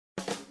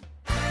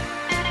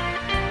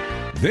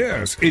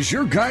This is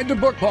your guide to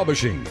book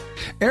publishing.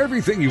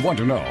 Everything you want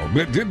to know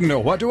but didn't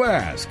know what to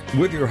ask,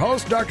 with your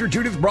host, Dr.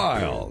 Judith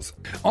Briles.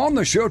 On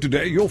the show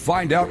today, you'll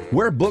find out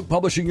where book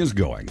publishing is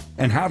going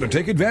and how to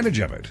take advantage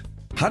of it.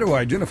 How to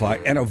identify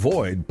and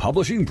avoid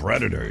publishing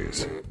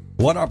predators.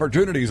 What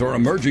opportunities are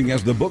emerging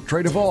as the book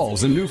trade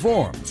evolves in new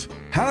forms.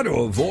 How to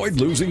avoid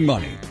losing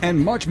money, and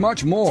much,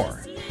 much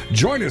more.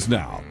 Join us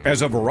now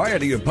as a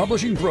variety of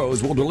publishing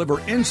pros will deliver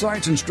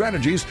insights and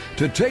strategies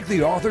to take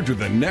the author to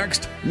the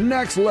next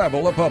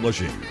level of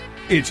publishing.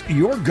 It's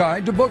your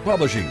guide to book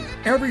publishing.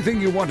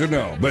 Everything you want to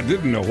know but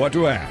didn't know what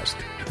to ask.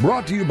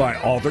 Brought to you by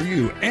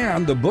AuthorU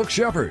and the Book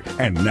Shepherd.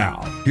 And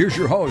now, here's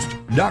your host,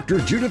 Dr.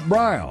 Judith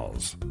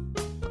Briles.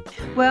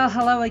 Well,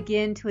 hello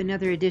again to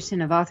another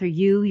edition of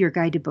AuthorU, your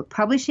guide to book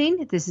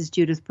publishing. This is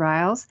Judith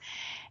Briles,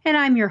 and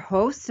I'm your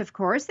host, of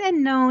course,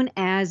 and known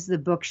as the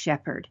Book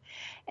Shepherd.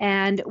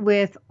 And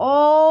with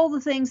all the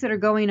things that are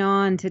going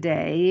on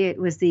today, it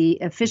was the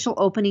official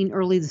opening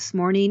early this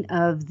morning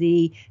of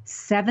the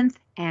 7th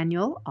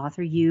annual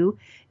AuthorU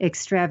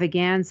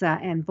extravaganza.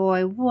 And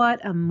boy,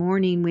 what a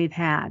morning we've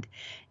had.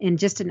 In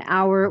just an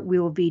hour, we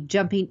will be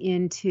jumping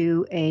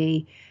into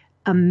a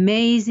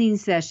amazing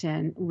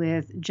session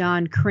with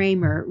John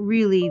Kramer,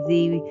 really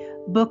the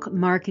book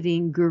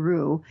marketing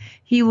guru.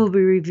 He will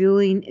be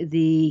revealing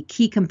the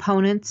key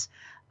components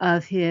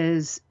of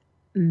his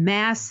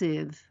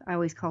massive, I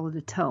always call it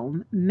a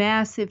tome,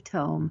 massive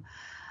tome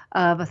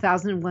of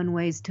 1,001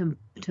 ways to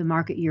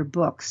market your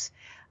books,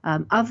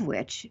 of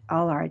which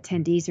all our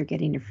attendees are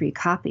getting a free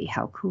copy.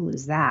 How cool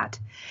is that?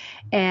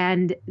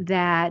 And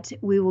that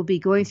we will be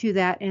going through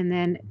that, and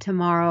then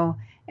tomorrow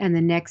and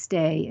the next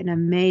day, an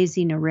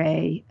amazing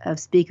array of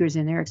speakers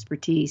and their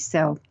expertise.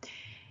 So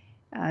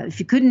if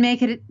you couldn't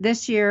make it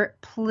this year,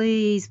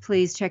 please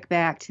check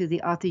back to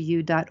the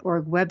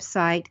AuthorU.org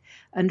website.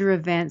 Under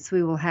events,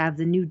 we will have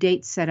the new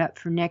dates set up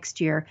for next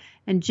year,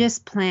 and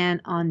just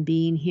plan on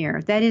being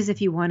here. That is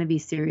if you want to be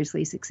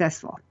seriously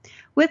successful.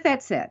 With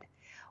that said,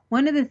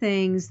 one of the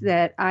things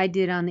that I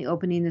did on the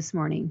opening this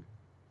morning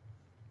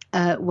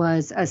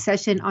was a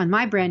session on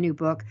my brand new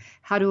book,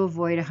 How to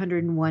Avoid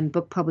 101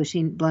 Book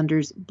Publishing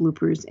Blunders,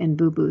 Bloopers, and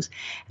Boo-Boos.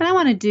 And I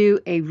want to do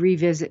a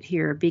revisit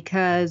here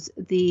because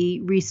the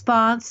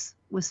response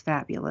was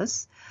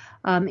fabulous.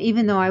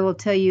 Even though I will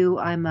tell you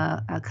I'm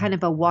a kind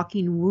of a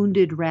walking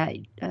wounded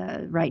right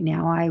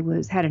now. I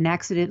had an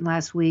accident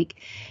last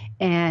week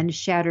and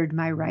shattered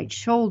my right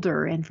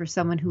shoulder. And for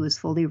someone who is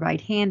fully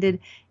right-handed,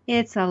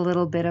 it's a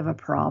little bit of a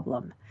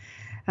problem.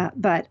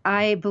 But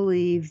I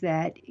believe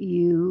that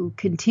you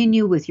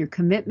continue with your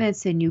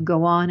commitments and you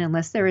go on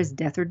unless there is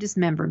death or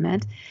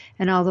dismemberment.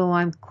 And although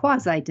I'm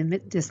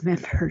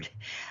quasi-dismembered,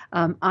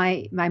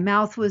 my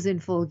mouth was in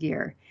full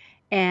gear.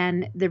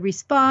 And the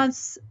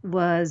response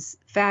was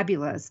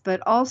fabulous,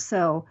 but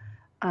also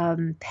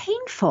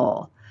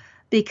painful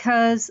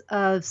because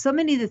of so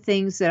many of the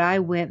things that I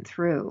went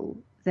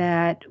through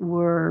that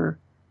were,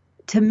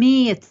 to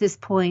me at this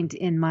point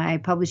in my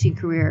publishing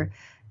career,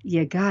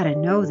 you gotta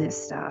know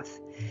this stuff.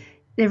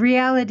 The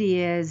reality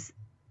is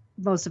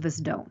most of us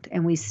don't,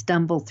 and we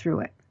stumble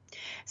through it.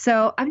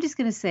 So I'm just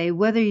going to say,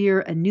 whether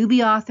you're a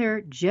newbie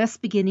author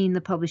just beginning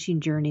the publishing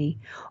journey,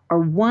 or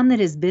one that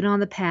has been on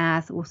the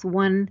path with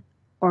one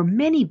or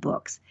many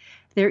books,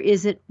 there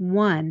isn't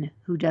one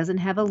who doesn't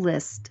have a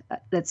list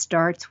that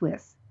starts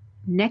with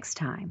next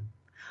time,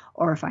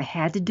 or if I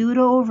had to do it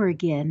over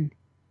again,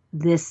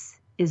 this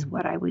is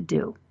what I would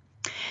do.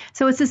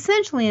 So it's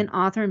essentially an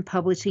author and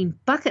publishing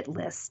bucket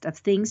list of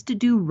things to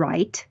do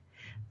right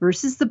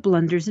versus the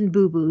blunders and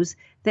boo-boos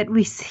that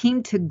we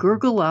seem to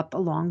gurgle up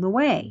along the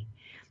way.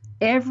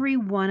 Every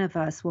one of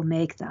us will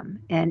make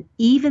them, and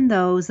even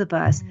those of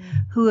us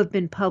who have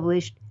been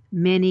published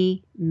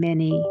many,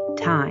 many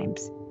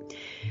times.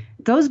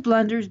 Those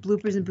blunders,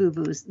 bloopers, and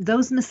boo-boos,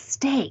 those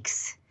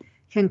mistakes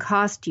can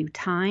cost you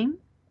time,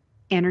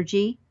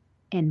 energy,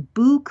 and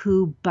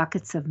buku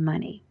buckets of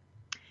money.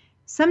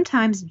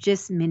 Sometimes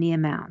just mini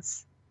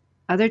amounts.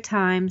 Other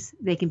times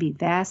they can be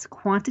vast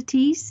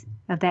quantities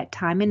of that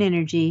time and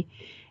energy,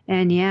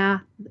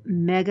 and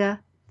mega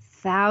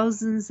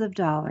thousands of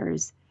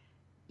dollars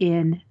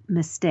in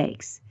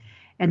mistakes.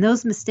 And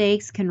those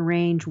mistakes can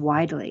range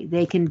widely.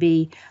 They can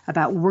be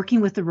about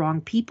working with the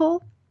wrong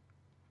people,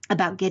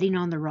 about getting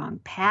on the wrong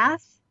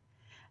path,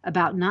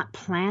 about not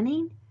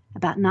planning,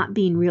 about not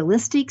being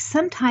realistic,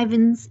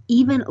 sometimes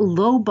even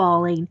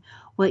lowballing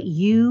what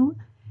you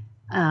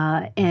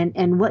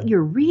and what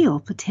your real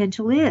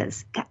potential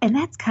is. And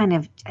that's kind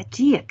of, a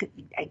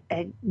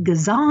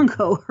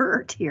gazongo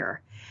hurt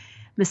here.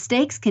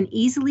 Mistakes can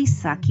easily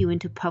suck you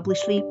into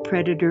publishing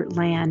predator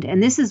land.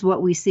 And this is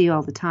what we see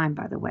all the time,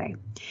 by the way.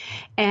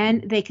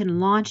 And they can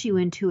launch you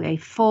into a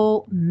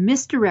full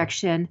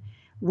misdirection,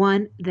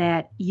 one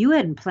that you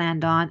hadn't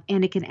planned on,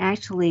 and it can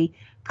actually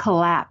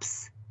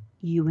collapse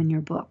you and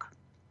your book.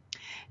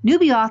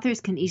 Newbie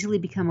authors can easily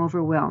become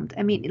overwhelmed.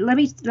 I mean, let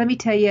me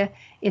tell you,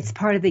 it's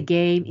part of the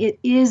game. It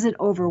is an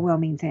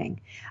overwhelming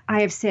thing.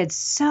 I have said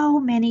so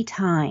many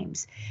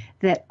times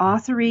that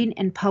authoring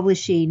and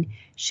publishing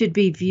should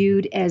be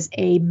viewed as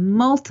a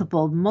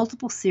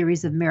multiple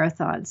series of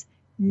marathons.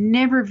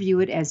 Never view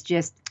it as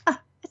just,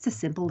 it's a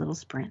simple little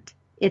sprint.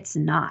 It's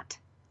not.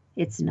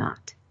 It's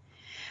not.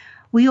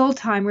 We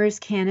old-timers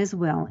can as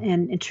well.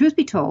 And truth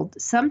be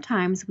told,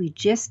 sometimes we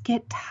just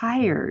get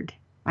tired.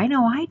 I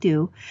know I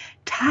do.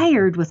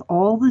 Tired with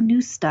all the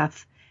new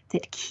stuff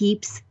that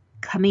keeps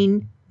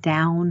coming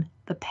down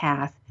the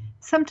path.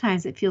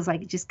 Sometimes it feels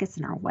like it just gets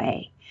in our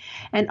way.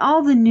 And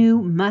all the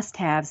new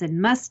must-haves and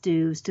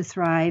must-dos to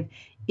thrive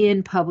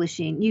in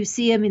publishing. You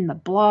see them in the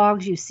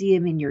blogs. You see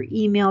them in your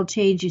email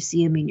chains. You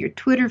see them in your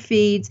Twitter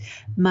feeds.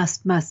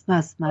 Must.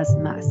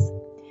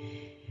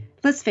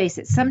 Let's face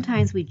it,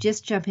 sometimes we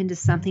just jump into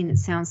something that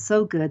sounds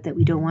so good that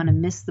we don't want to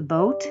miss the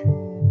boat.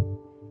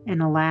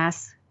 And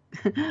alas,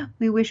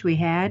 we wish we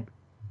had.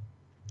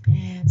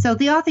 So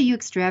the AuthorU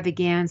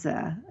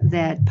extravaganza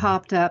that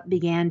popped up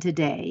began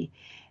today.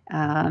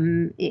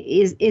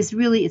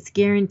 It's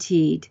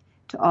guaranteed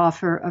to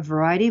offer a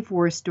variety of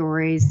war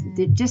stories,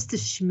 just the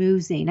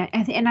schmoozing.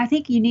 And I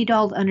think you need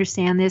all to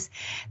understand this,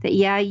 that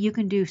yeah, you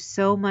can do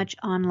so much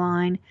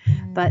online,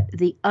 but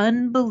the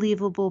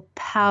unbelievable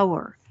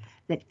power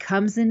that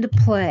comes into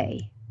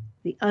play,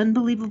 the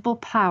unbelievable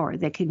power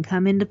that can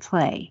come into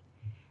play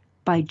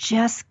by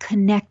just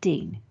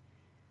connecting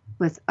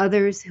with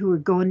others who are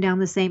going down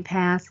the same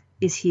path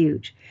is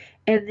huge.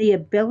 And the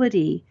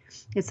ability,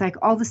 it's like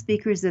all the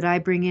speakers that I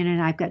bring in,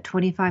 and I've got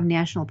 25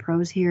 national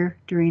pros here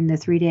during the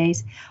 3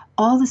 days,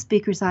 all the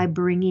speakers I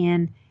bring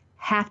in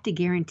have to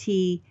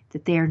guarantee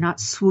that they are not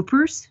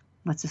swoopers.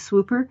 What's a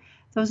swooper?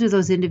 Those are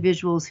those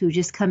individuals who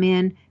just come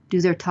in, do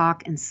their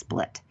talk, and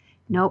split.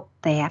 Nope,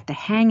 they have to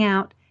hang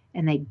out,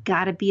 and they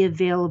got to be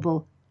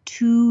available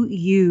to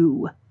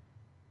you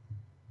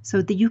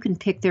so that you can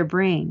pick their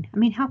brain. I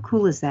mean, how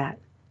cool is that?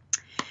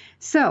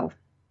 So,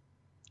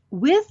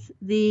 with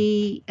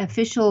the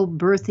official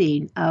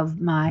birthing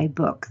of my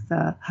book,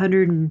 the How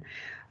to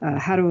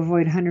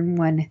Avoid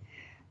 101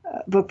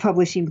 Book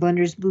Publishing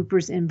Blunders,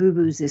 Bloopers, and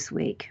Boo-Boos this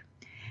week,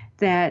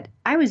 that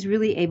I was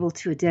really able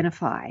to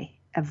identify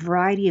a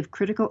variety of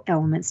critical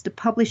elements to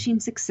publishing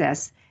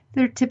success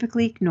that are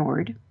typically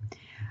ignored,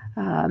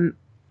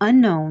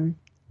 unknown,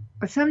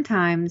 or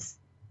sometimes,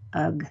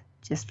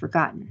 just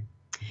forgotten.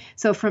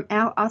 So from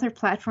author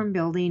platform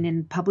building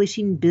and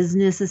publishing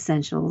business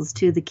essentials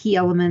to the key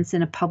elements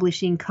in a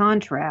publishing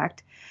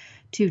contract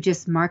to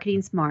just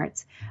marketing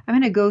smarts, I'm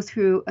going to go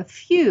through a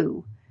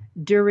few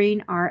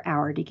during our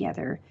hour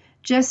together,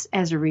 just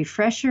as a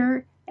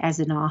refresher, as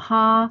an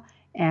aha,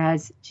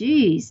 as,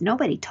 geez,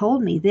 nobody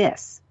told me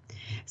this.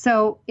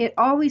 So it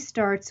always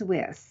starts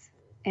with,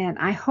 and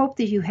I hope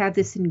that you have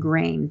this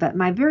ingrained, but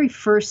my very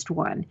first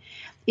one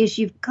is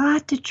you've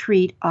got to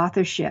treat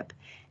authorship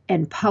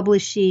and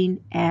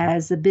publishing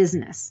as a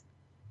business.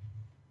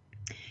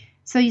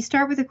 So you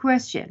start with a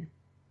question.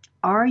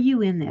 Are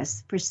you in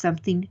this for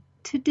something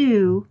to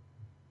do,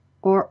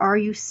 or are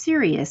you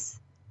serious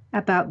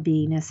about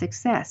being a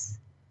success?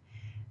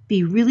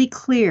 Be really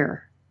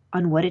clear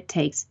on what it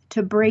takes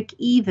to break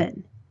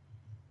even.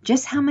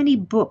 Just how many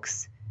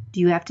books do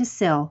you have to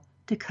sell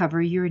to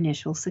cover your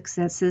initial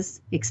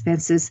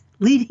expenses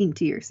leading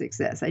to your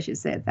success? I should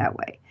say it that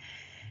way.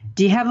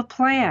 Do you have a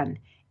plan?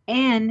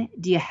 And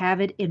do you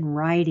have it in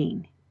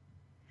writing?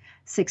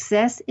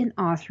 Success in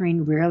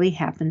authoring rarely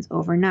happens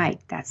overnight.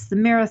 That's the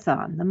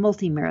marathon, the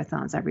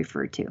multi-marathons I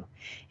refer to.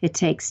 It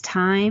takes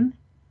time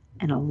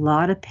and a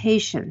lot of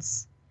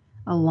patience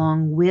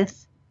along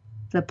with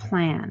the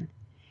plan.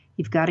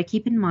 You've got to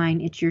keep in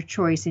mind it's your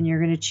choice and you're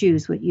going to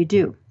choose what you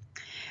do.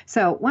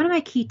 So one of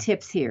my key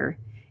tips here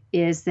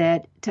is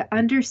that to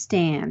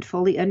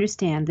fully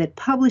understand that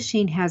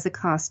publishing has a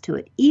cost to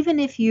it. Even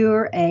if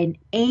you're an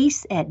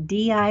ace at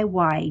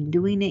DIY,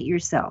 doing it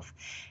yourself,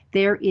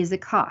 there is a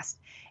cost,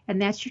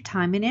 and that's your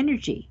time and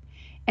energy.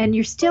 And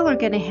you still are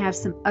going to have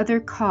some other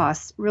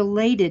costs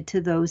related to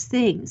those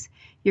things.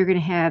 You're going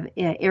to have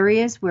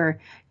areas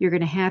where you're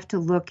going to have to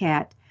look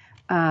at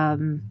a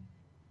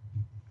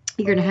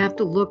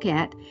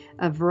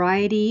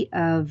variety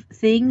of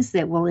things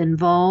that will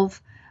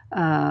involve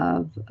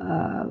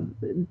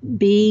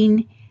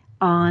being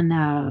on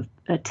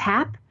a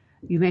tap.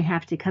 You may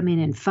have to come in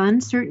and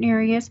fund certain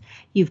areas.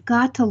 You've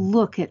got to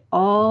look at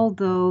all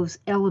those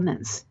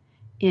elements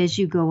as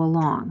you go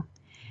along.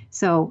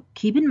 So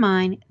keep in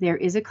mind there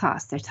is a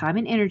cost. There's time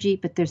and energy,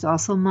 but there's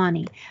also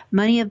money.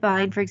 Money of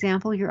buying, for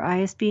example, your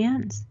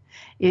ISBNs.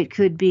 It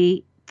could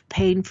be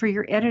paying for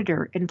your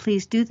editor, and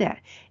please do that.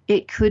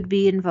 It could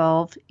be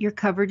involved your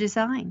cover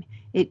design.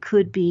 It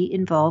could be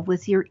involved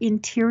with your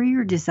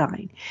interior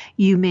design.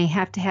 You may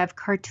have to have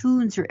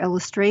cartoons or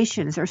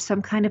illustrations or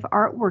some kind of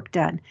artwork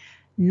done.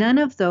 None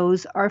of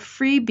those are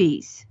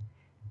freebies.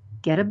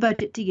 Get a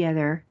budget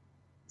together.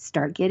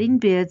 Start getting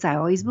bids. I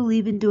always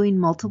believe in doing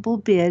multiple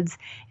bids.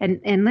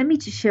 And let me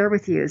just share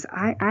with you is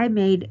I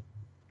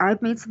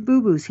I've made some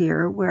boo-boos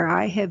here where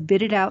I have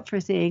bid it out for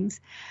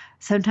things.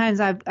 Sometimes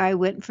I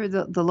went for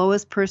the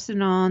lowest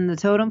person on the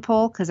totem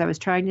pole because I was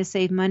trying to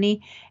save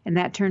money, and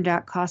that turned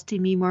out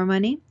costing me more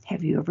money.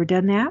 Have you ever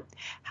done that?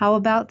 How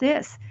about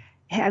this?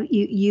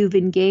 You've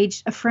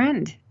engaged a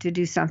friend to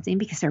do something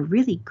because they're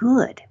really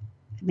good,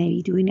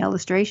 maybe doing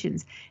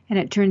illustrations, and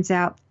it turns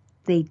out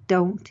they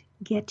don't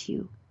get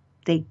you.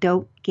 They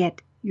don't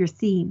get your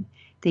theme.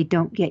 They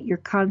don't get your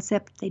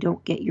concept. They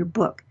don't get your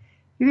book.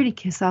 You're going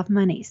to kiss off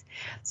monies.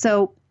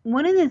 So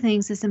one of the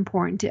things that's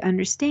important to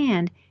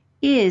understand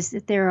is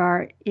that there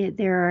are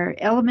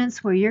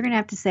elements where you're going to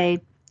have to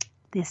say,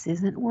 this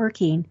isn't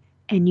working,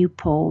 and you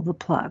pull the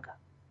plug.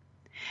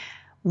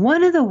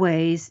 One of the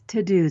ways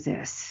to do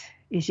this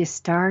is you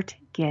start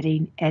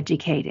getting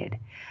educated.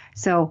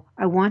 So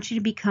I want you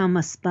to become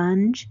a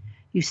sponge.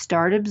 You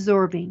start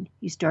absorbing.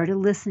 You start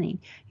listening.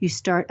 You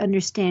start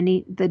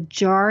understanding the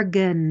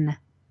jargon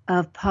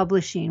of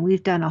publishing.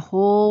 We've done a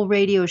whole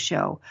radio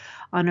show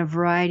on a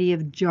variety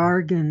of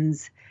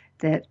jargons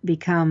that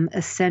become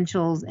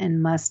essentials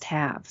and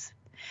must-haves.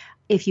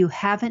 If you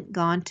haven't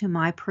gone to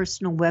my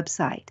personal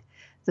website,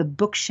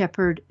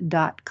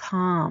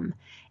 thebookshepherd.com,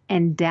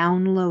 and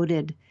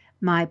downloaded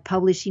my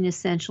publishing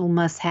essential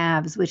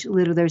must-haves, which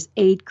literally there's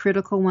 8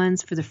 critical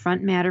ones for the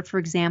front matter, for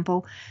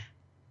example.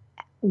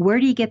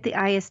 Where do you get the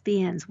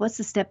ISBNs? What's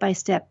the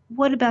step-by-step?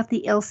 What about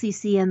the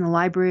LCC and the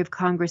Library of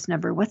Congress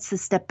number? What's the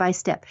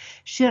step-by-step?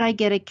 Should I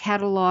get a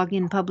catalog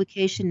and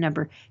publication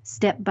number?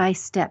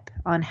 Step-by-step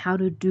on how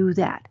to do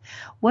that.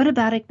 What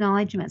about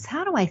acknowledgments?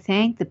 How do I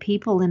thank the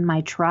people in my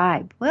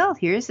tribe? Well,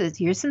 here's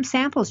some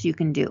samples you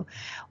can do.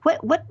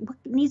 What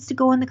needs to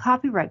go on the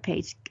copyright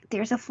page?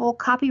 There's a full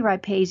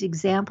copyright page,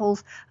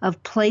 examples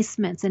of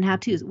placements and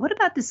how-tos. What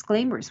about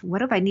disclaimers?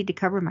 What if I need to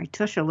cover my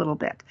tush a little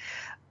bit?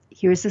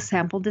 Here's a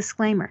sample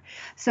disclaimer.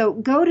 So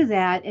go to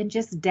that and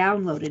just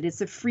download it. It's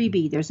a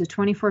freebie. There's a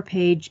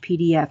 24-page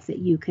PDF that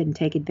you can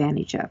take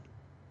advantage of.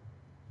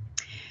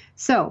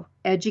 So,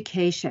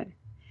 education.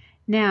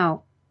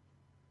 Now,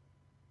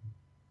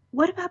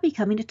 what about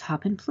becoming a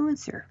top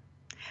influencer?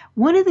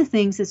 One of the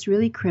things that's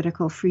really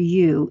critical for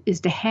you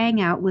is to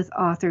hang out with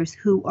authors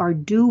who are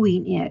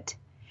doing it,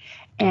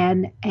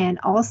 and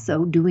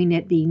also doing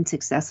it, being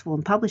successful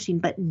in publishing,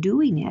 but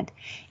doing it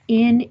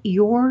in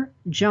your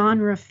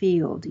genre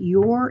field,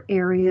 your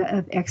area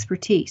of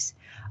expertise.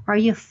 Are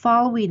you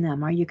following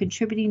them? Are you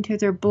contributing to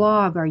their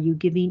blog? Are you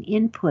giving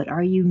input?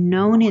 Are you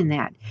known in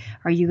that?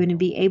 Are you going to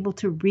be able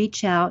to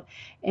reach out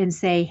and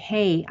say,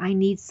 hey, I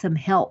need some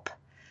help?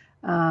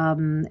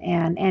 And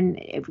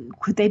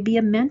could they be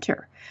a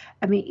mentor?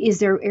 I mean, is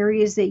there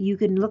areas that you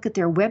can look at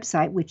their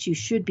website, which you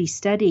should be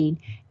studying,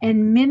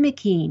 and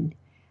mimicking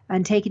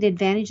and taking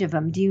advantage of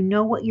them? Do you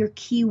know what your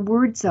key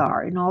words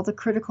are and all the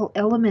critical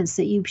elements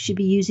that you should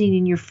be using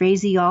in your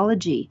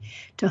phraseology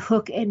to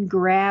hook and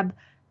grab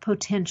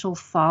potential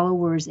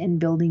followers and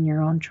building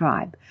your own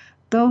tribe?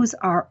 Those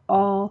are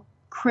all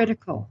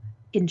critical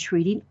in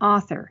treating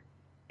authoring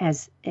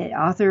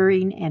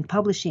and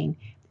publishing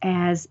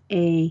as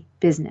a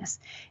business.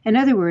 In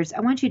other words, I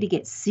want you to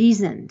get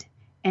seasoned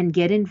and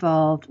get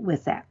involved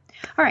with that.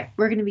 All right,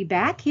 we're going to be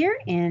back here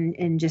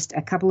in just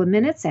a couple of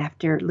minutes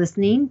after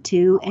listening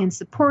to and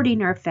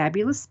supporting our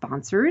fabulous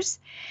sponsors.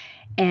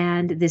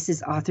 And this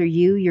is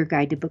AuthorU, your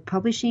guide to book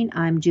publishing.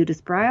 I'm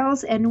Judith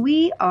Briles, and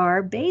we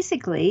are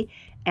basically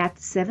at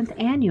the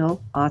 7th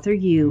annual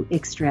AuthorU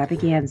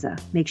extravaganza.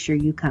 Make sure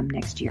you come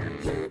next year.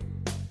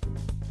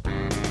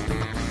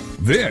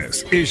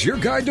 This is your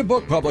guide to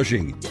book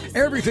publishing.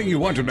 Everything you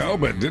want to know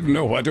but didn't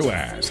know what to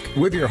ask.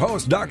 With your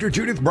host, Dr.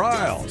 Judith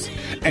Briles.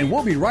 And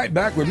we'll be right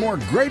back with more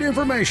great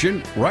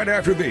information right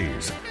after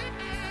these.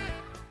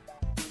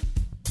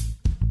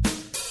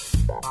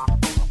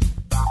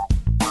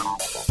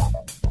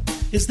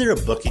 Is there a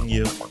book in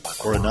you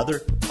or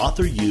another?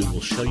 AuthorU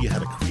will show you how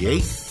to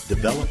create,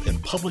 develop,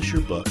 and publish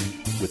your book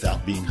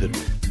without being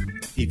hoodwinked.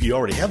 If you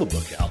already have a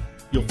book out,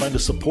 you'll find a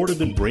supportive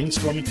and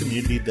brainstorming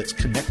community that's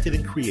connected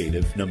and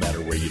creative no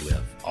matter where you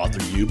live.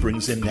 AuthorU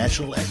brings in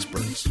national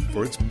experts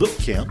for its book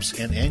camps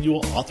and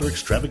annual author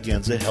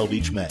extravaganza held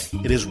each May.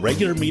 It has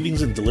regular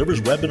meetings and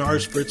delivers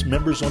webinars for its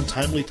members on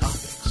timely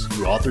topics.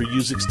 Through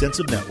AuthorU's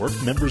extensive network,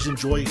 members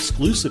enjoy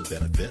exclusive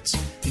benefits,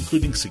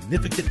 including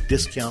significant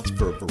discounts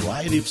for a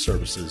variety of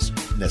services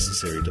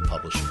necessary to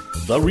publishing.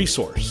 The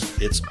Resource,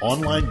 its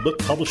online book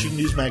publishing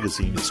news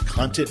magazine, is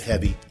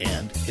content-heavy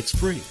and it's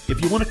free.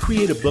 If you want to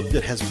create a book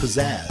that has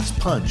pizzazz,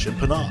 punch, and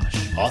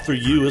panache,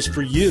 AuthorU is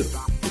for you.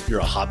 If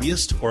you're a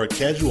hobbyist or a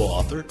casual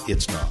author,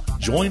 it's not.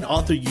 Join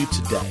AuthorU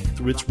today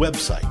through its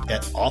website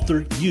at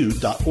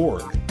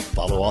AuthorU.org.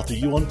 Follow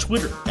AuthorU on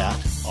Twitter at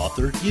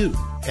AuthorU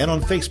and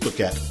on Facebook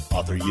at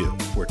AuthorU,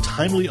 where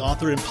timely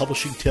author and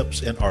publishing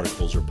tips and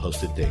articles are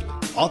posted daily.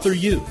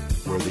 AuthorU,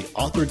 where the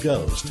author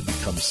goes to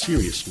become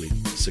seriously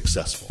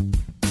successful.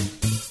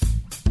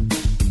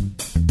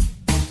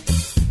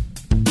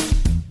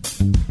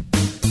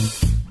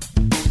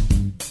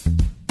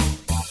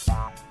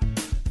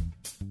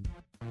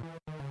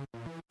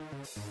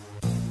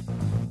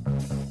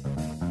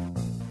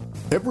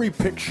 Every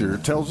picture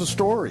tells a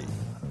story.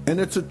 And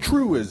it's a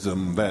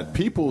truism that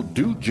people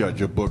do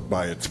judge a book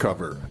by its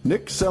cover.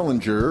 Nick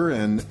Sellinger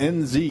and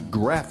NZ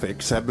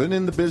Graphics have been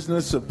in the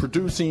business of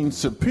producing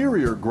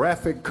superior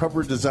graphic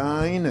cover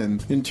design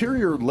and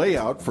interior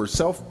layout for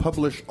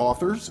self-published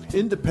authors,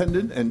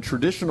 independent and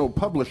traditional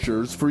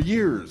publishers for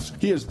years.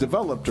 He has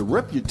developed a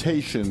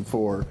reputation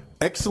for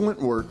excellent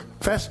work,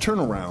 fast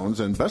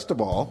turnarounds, and best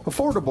of all,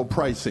 affordable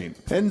pricing.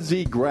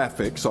 NZ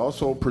Graphics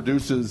also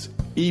produces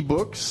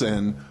ebooks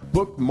and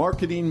book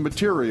marketing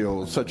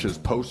materials such as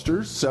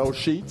posters, sell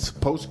sheets,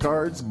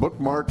 postcards,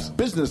 bookmarks,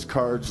 business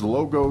cards,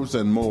 logos,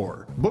 and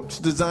more. Books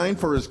designed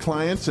for his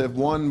clients have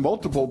won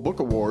multiple book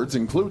awards,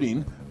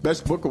 including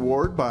Best Book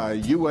Award by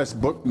U.S.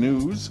 Book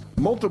News,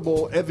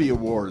 multiple Evie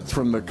Awards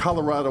from the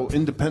Colorado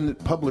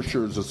Independent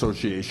Publishers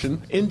Association,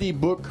 Indie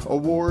Book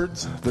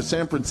Awards, the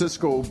San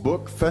Francisco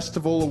Book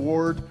Festival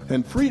Award,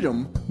 and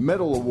Freedom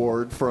Medal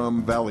Award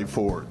from Valley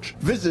Forge.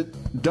 Visit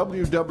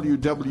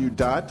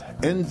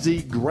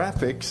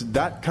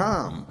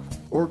www.nzgraphics.com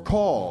or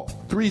call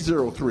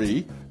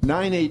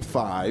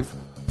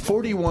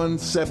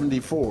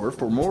 303-985-4174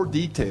 for more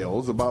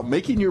details about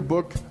making your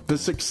book the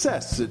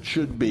success it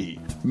should be.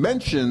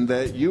 Mention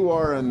that you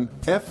are an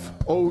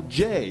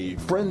FOJ,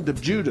 friend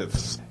of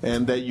Judith's,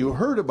 and that you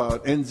heard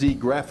about NZ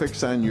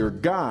Graphics on your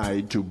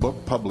guide to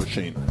book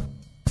publishing.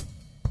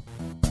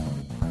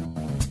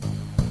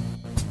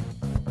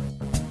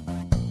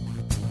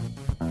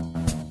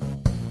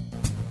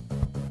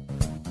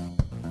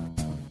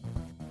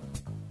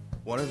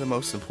 One of the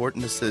most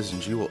important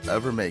decisions you will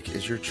ever make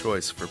is your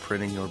choice for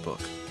printing your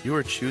book. You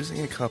are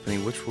choosing a company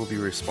which will be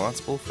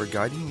responsible for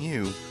guiding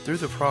you through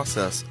the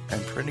process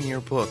and printing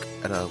your book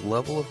at a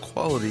level of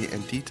quality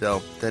and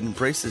detail that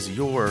embraces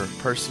your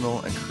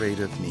personal and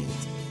creative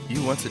needs.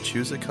 You want to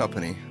choose a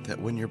company that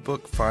when your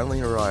book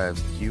finally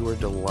arrives, you are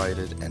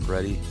delighted and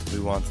ready to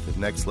move on to the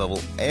next level,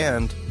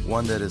 and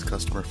one that is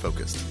customer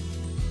focused.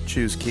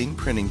 Choose King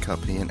Printing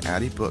Company and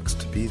Addy Books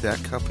to be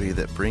that company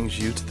that brings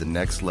you to the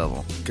next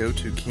level. Go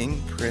to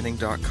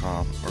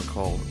kingprinting.com or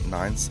call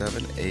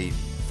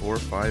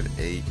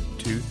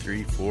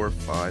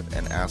 978-458-2345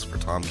 and ask for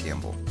Tom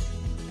Campbell.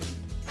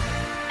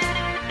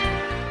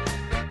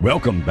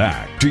 Welcome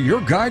back to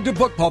your guide to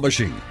book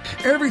publishing.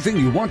 Everything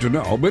you want to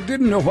know but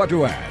didn't know what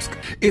to ask.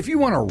 If you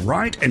want to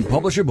write and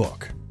publish a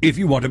book, if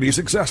you want to be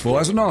successful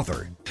as an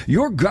author,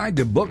 your guide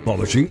to book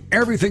publishing,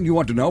 everything you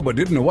want to know but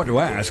didn't know what to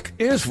ask,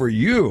 is for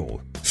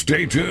you.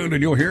 Stay tuned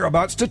and you'll hear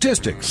about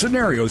statistics,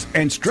 scenarios,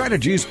 and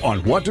strategies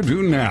on what to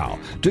do now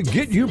to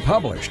get you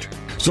published.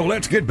 So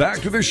let's get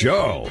back to the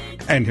show.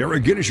 And here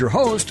again is your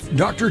host,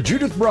 Dr.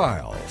 Judith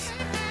Briles.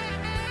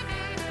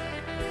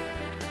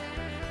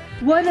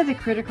 One of the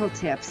critical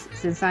tips,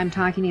 since I'm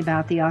talking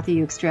about the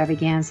AuthorU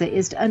extravaganza,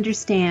 is to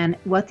understand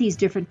what these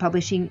different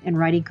publishing and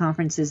writing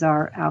conferences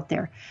are out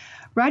there.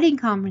 Writing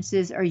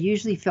conferences are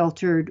usually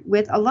filtered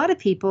with a lot of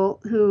people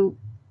who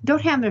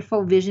don't have their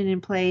full vision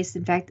in place.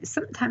 In fact,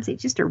 sometimes they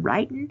just are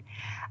writing.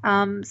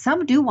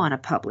 Some do want to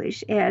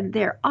publish, and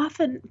they're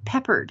often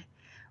peppered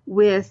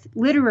with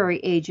literary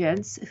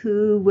agents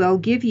who will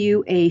give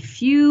you a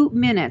few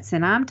minutes,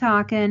 and I'm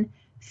talking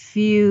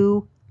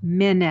few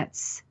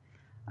minutes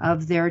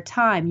of their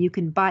time. You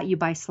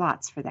buy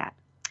slots for that.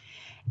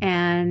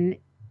 And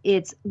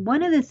it's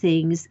one of the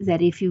things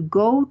that if you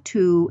go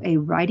to a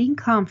writing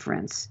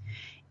conference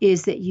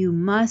is that you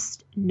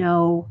must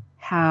know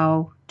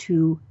how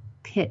to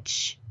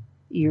pitch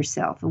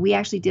yourself. And we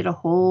actually did a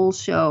whole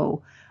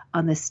show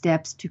on the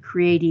steps to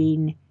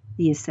creating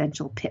the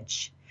essential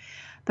pitch.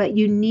 But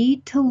you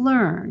need to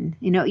learn,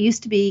 it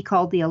used to be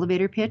called the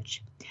elevator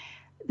pitch,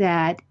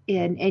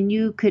 and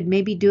you could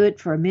maybe do it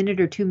for a minute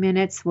or 2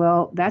 minutes.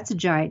 Well, that's a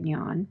giant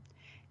yawn.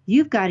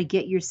 You've got to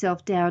get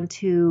yourself down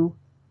to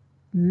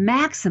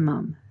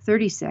maximum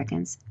 30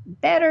 seconds,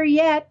 better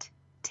yet,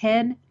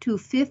 10 to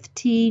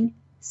 15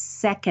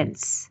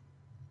 seconds,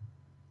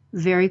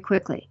 very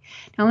quickly.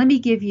 Now, let me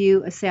give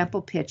you a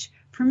sample pitch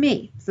for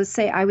me. Let's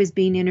say I was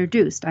being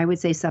introduced. I would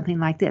say something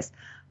like this.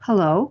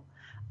 Hello,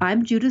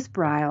 I'm Judith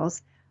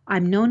Briles.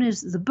 I'm known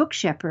as the Book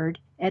Shepherd,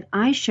 and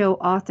I show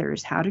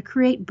authors how to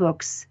create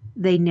books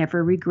they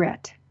never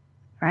regret.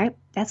 Right?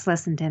 That's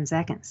less than 10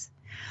 seconds.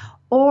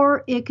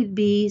 Or it could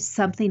be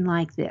something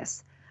like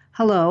this.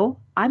 Hello,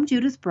 I'm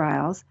Judith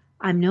Briles.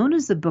 I'm known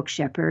as the Book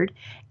Shepherd,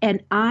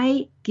 and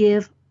I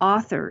give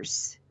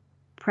authors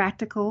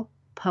practical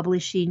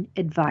publishing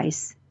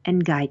advice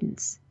and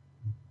guidance.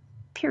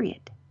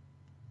 Period.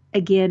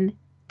 Again,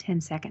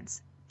 10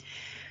 seconds.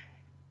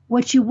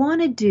 What you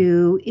want to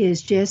do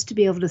is just to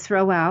be able to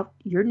throw out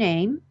your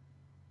name,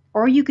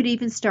 or you could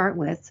even start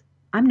with,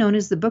 I'm known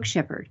as the Book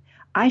Shepherd.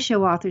 I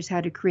show authors how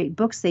to create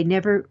books they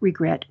never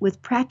regret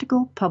with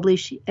practical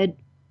publishing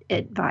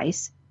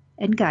advice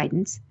and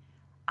guidance.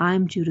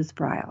 I'm Judith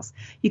Briles.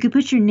 You could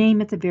put your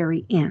name at the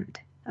very end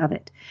of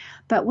it.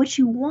 But what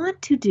you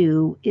want to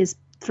do is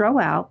throw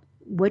out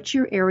what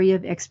your area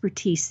of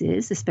expertise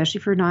is, especially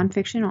for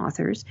nonfiction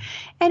authors.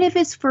 And if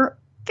it's for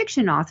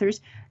fiction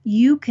authors,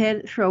 you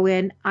can throw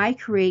in, I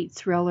create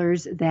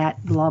thrillers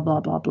that blah, blah,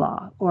 blah,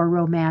 blah, or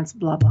romance,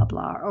 blah, blah,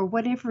 blah, or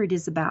whatever it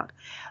is about.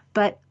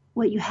 But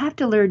what you have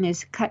to learn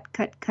is cut,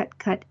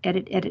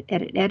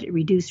 edit,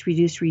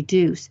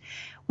 reduce.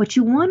 What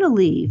you want to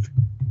leave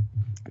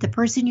the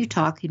person you're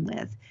talking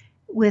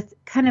with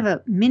kind of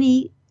a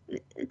mini,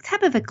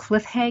 type of a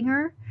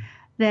cliffhanger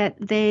that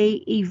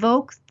they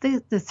evoke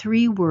the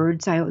three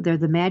words, they're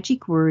the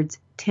magic words,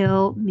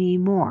 tell me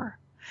more.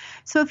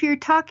 So if you're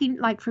talking,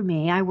 like for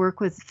me, I work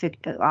with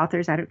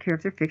authors, I don't care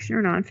if they're fiction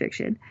or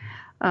nonfiction,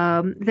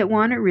 that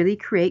want to really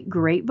create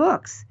great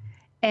books.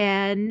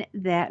 And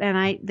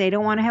they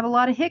don't want to have a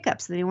lot of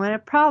hiccups. They don't want to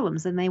have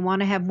problems, and they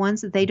want to have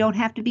ones that they don't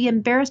have to be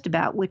embarrassed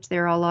about, which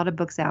there are a lot of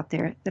books out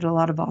there that a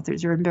lot of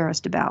authors are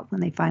embarrassed about when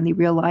they finally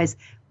realize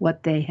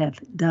what they have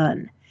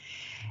done.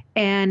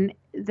 And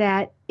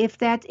that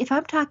if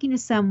I'm talking to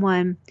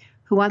someone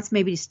who wants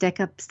maybe to step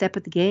up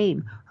the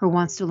game, or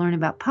wants to learn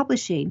about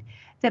publishing,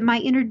 that my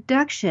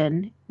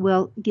introduction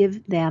will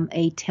give them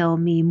a tell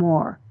me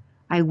more.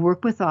 I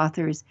work with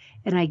authors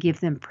and I give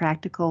them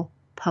practical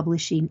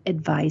publishing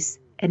advice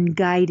and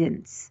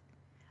guidance.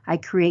 I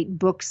create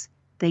books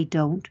they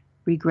don't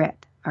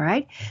regret. All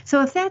right.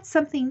 So if that's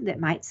something that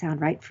might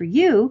sound right for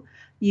you,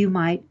 we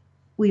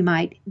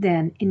might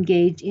then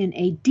engage in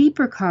a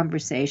deeper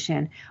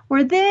conversation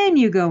where then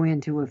you go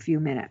into a few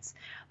minutes.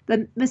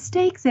 The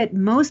mistake that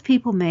most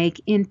people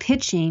make in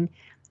pitching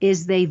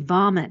is they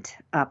vomit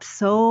up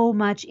so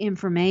much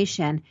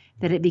information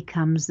that it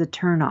becomes the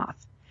turnoff.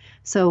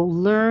 So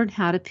learn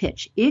how to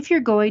pitch. If you're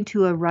going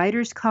to a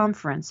writer's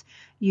conference,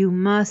 you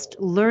must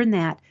learn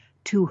that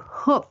to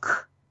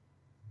hook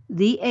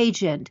the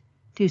agent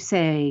to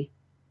say,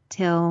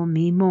 tell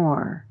me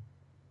more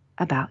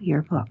about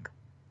your book.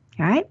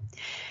 All right.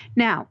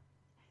 Now,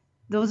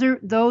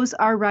 those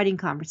are writing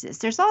conferences.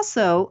 There's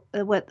also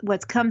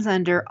what comes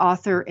under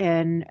author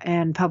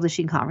and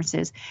publishing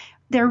conferences.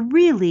 They're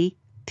really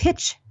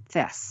pitch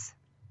fests.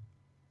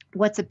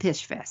 What's a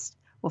pitch fest?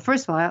 Well,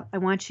 first of all, I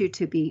want you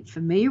to be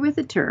familiar with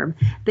the term.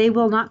 They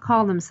will not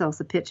call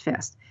themselves a pitch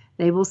fest.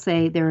 They will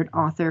say they're an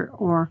author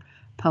or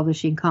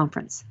publishing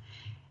conference.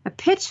 A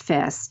pitch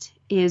fest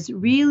is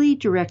really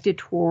directed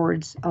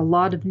towards a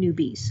lot of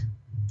newbies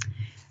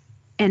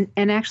and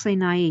actually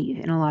naive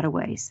in a lot of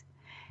ways.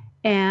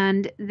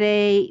 And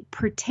they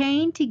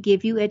pertain to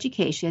give you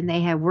education.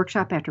 They have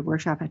workshop after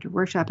workshop after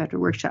workshop after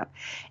workshop.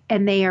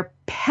 And they are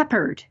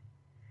peppered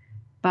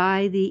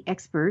by the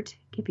expert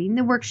giving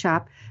the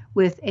workshop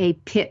with a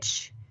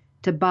pitch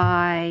to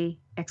buy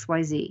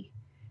XYZ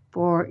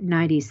for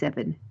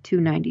 $97,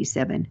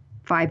 $297,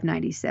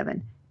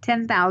 $597,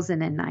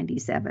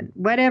 $10,097,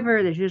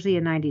 whatever. There's usually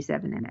a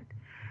 97 in it.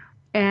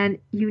 And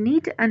you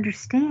need to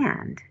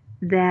understand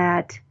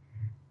that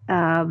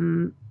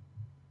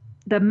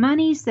the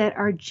monies that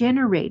are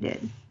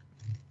generated,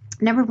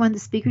 number one, the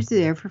speakers are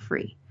there for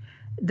free.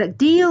 The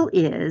deal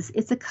is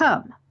it's a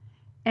come,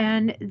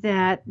 and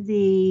that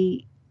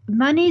the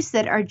monies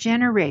that are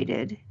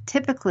generated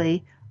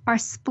typically are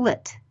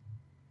split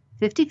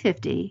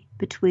 50-50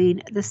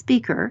 between the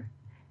speaker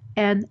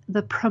and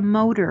the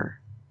promoter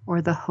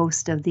or the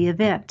host of the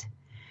event.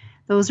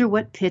 Those are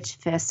what pitch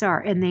fests are,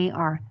 and they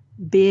are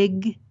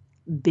big,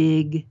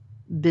 big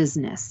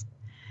business.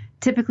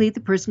 Typically, the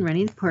person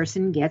running the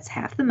person gets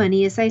half the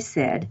money, as I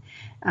said,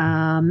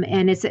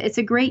 and it's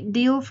a great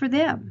deal for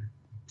them.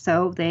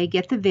 So they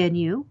get the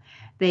venue,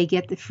 they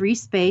get the free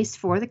space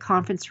for the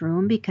conference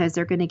room because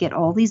they're going to get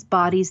all these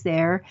bodies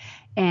there,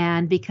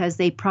 and because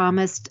they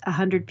promised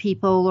 100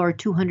 people or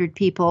 200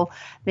 people,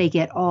 they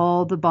get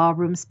all the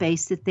ballroom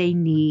space that they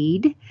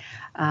need.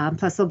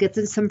 Plus, they'll get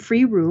some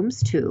free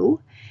rooms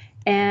too.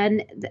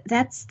 And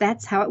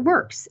that's how it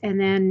works. And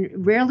then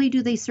rarely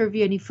do they serve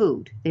you any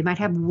food. They might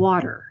have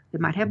water.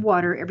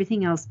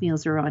 Everything else,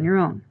 meals are on your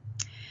own.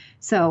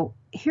 So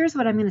here's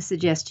what I'm going to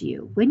suggest to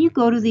you. When you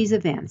go to these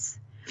events,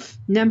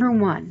 number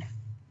one,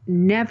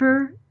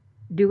 never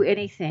do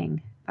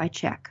anything by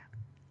check.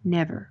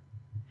 Never.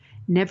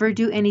 Never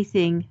do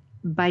anything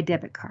by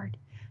debit card.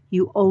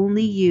 You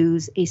only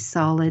use a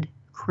solid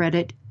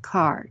credit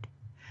card.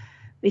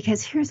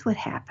 Because here's what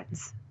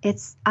happens.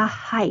 It's a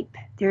hype.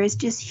 There is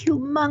just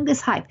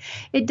humongous hype.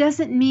 It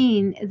doesn't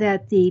mean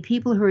that the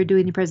people who are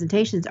doing the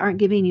presentations aren't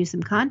giving you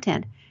some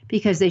content,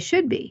 because they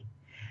should be.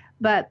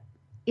 But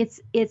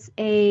it's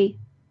a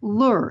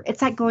lure.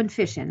 It's like going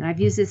fishing. And I've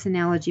used this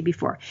analogy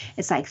before.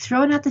 It's like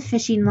throwing out the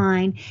fishing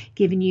line,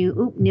 giving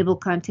you nibble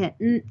content,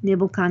 a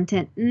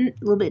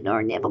little bit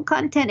more nibble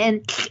content,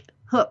 and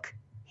hook.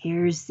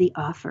 Here's the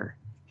offer.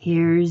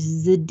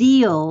 Here's the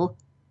deal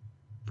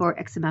for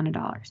X amount of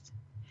dollars.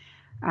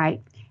 All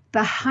right.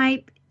 The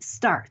hype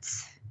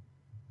starts.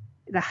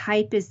 The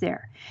hype is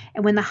there.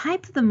 And when the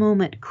hype of the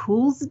moment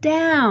cools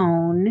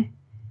down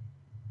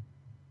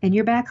and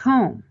you're back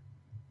home,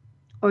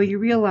 or you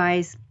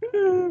realize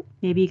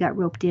maybe you got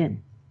roped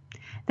in,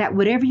 that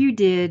whatever you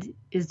did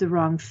is the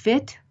wrong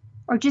fit,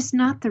 or just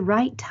not the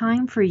right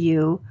time for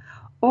you,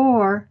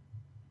 or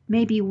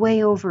maybe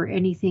way over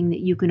anything that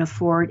you can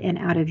afford and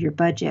out of your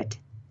budget,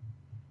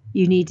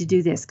 you need to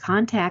do this.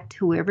 Contact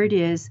whoever it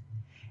is,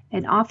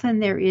 and often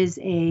there is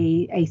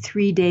a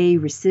 3-day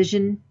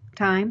rescission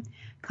time.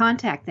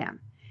 Contact them,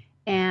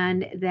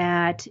 and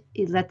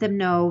let them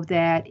know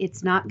that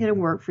it's not going to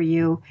work for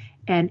you,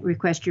 and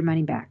request your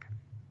money back.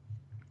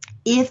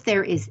 If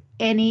there is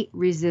any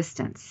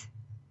resistance,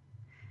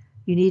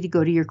 you need to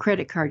go to your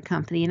credit card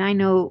company. And I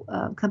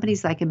know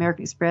companies like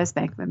American Express,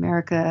 Bank of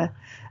America,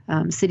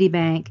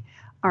 Citibank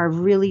are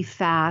really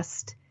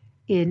fast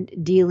in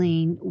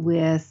dealing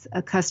with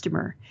a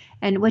customer.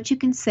 And what you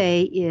can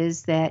say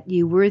is that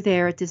you were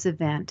there at this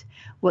event.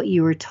 What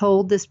you were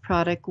told this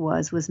product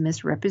was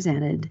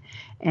misrepresented,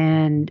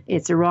 and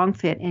it's a wrong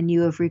fit, and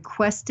you have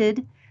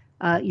requested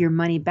your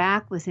money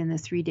back within the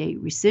 3-day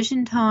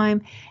rescission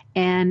time,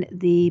 and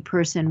the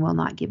person will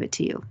not give it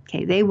to you.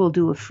 Okay, they will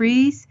do a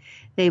freeze.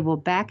 They will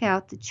back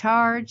out the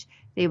charge.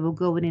 They will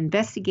go and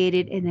investigate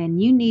it, and then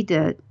you need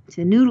to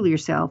noodle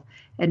yourself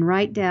and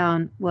write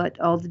down what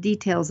all the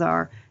details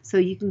are so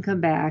you can come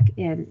back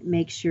and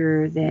make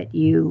sure that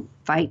you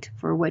fight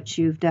for what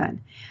you've done.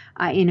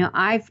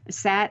 I've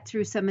sat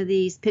through some of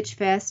these pitch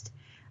fest.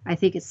 I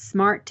think it's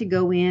smart to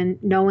go in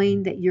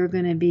knowing that you're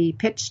going to be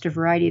pitched a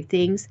variety of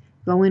things.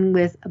 Go in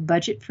with a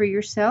budget for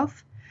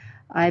yourself.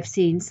 I've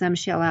seen some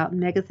shell out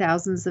mega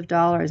thousands of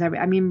dollars. I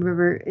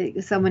remember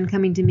someone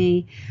coming to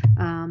me,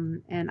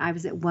 and I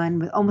was at one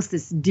with almost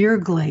this deer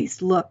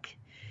glazed look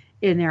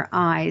in their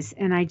eyes.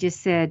 And I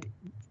just said,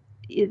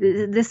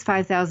 this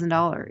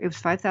 $5,000, it was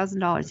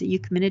 $5,000 that you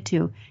committed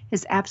to,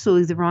 is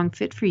absolutely the wrong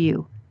fit for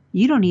you.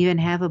 You don't even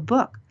have a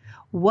book.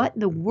 What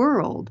in the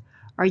world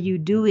are you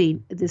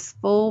doing this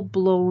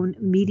full-blown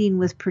meeting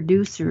with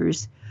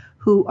producers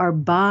who are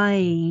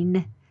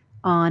buying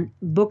on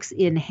books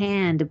in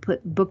hand to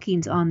put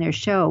bookings on their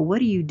show?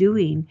 What are you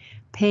doing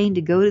paying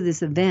to go to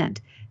this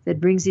event that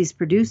brings these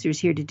producers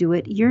here to do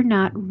it? You're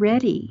not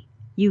ready.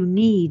 You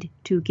need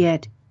to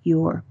get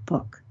your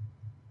book.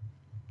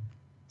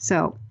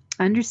 So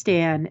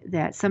understand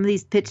that some of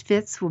these pitch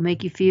fits will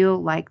make you feel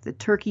like the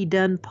turkey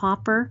done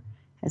popper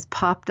has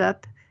popped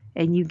up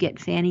and you get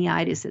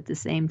fanny-itis at the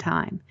same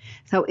time.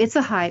 So it's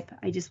a hype.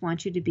 I just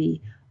want you to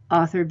be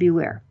author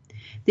beware.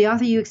 The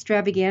AuthorU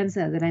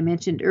extravaganza that I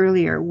mentioned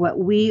earlier, what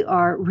we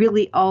are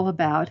really all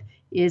about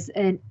is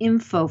an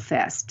info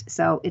fest.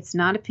 So it's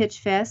not a pitch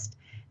fest.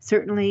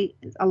 Certainly,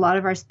 a lot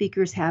of our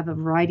speakers have a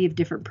variety of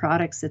different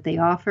products that they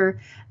offer.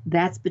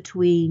 That's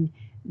between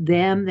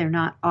them. They're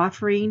not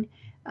offering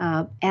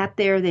at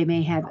there. They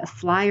may have a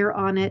flyer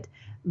on it,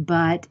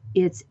 but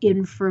it's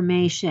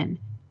information.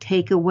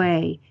 Take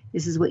away.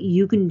 This is what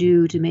you can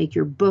do to make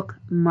your book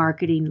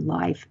marketing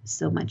life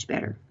so much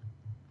better.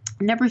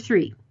 Number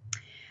 3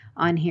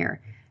 on here.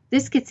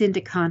 This gets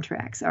into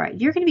contracts. All right,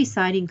 you're going to be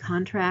signing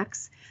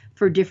contracts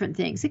for different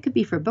things. It could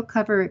be for a book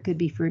cover. It could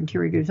be for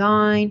interior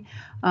design.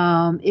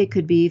 It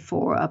could be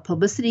for a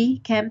publicity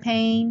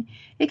campaign.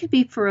 It could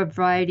be for a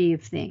variety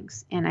of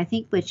things. And I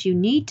think what you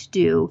need to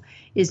do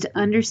is to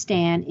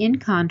understand in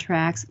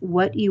contracts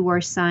what you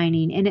are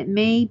signing. And it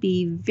may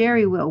be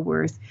very well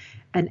worth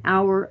an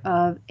hour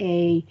of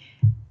a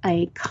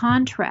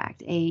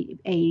contract,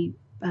 a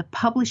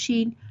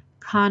publishing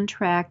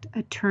contract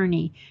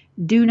attorney.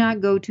 Do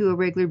not go to a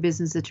regular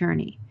business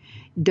attorney.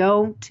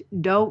 Don't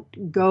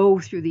go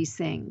through these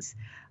things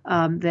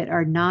that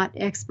are not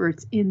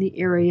experts in the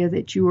area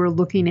that you are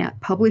looking at.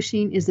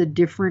 Publishing is a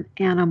different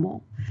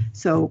animal.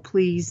 So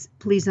please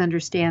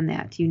understand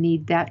that. You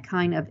need that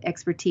kind of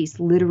expertise,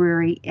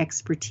 literary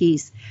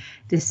expertise,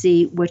 to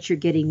see what you're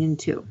getting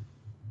into.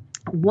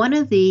 One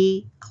of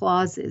the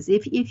clauses,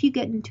 if you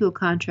get into a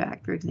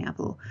contract, for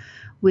example,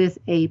 with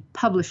a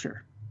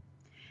publisher,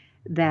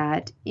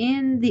 that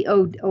in the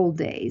old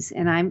days,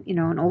 and I'm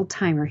an old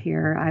timer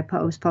here,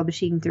 I was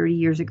publishing 30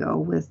 years ago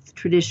with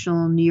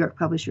traditional New York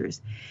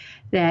publishers,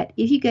 that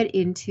if you get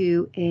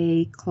into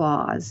a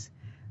clause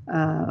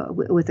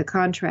with a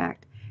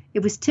contract,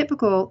 it was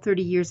typical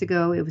 30 years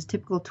ago, it was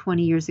typical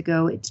 20 years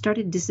ago, it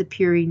started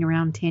disappearing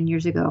around 10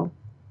 years ago,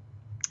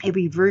 a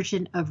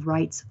reversion of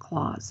rights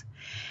clause.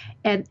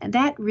 And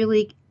that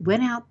really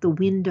went out the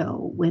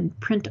window when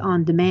print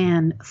on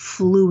demand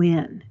flew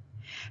in.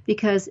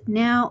 Because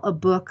now a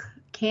book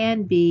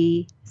can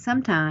be,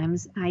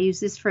 sometimes, I use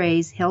this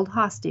phrase, held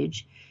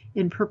hostage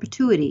in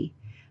perpetuity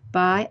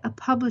by a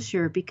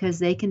publisher because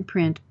they can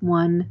print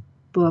one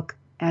book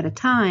at a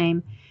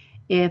time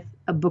if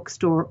a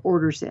bookstore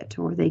orders it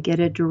or they get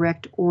a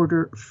direct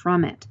order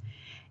from it.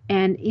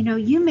 And,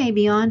 you may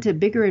be on to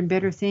bigger and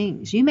better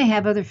things. You may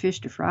have other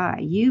fish to fry.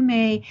 You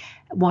may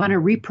want to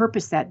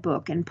repurpose that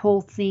book and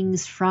pull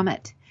things from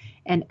it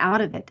and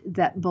out of it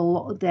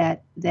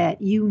that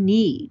you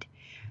need.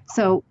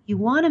 So you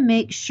want to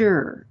make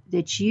sure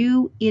that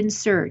you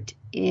insert,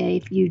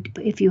 if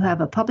you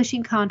have a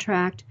publishing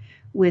contract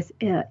with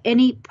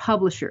any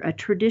publisher, a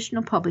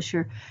traditional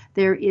publisher,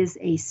 there is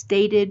a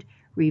stated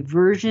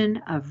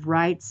reversion of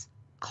rights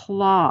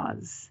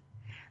clause.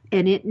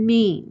 And it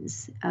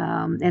means,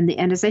 and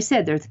as I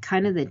said, they're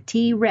kind of the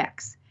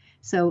T-Rex.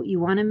 So you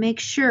want to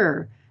make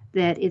sure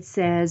that it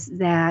says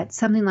that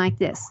something like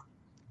this: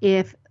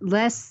 if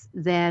less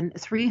than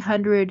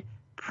 300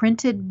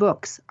 printed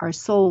books are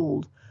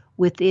sold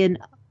within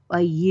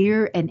a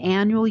year, an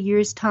annual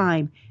year's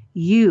time,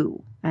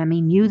 you,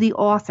 the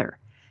author,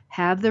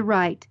 have the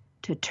right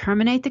to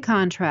terminate the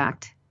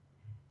contract,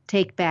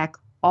 take back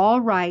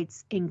all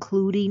rights,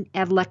 including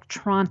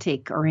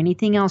electronic or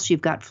anything else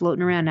you've got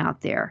floating around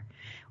out there,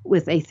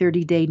 with a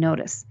 30-day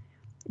notice.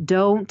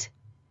 Don't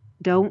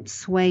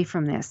sway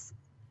from this.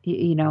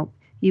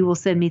 You will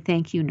send me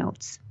thank you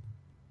notes.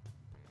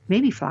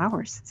 Maybe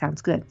flowers.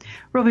 Sounds good.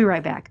 We'll be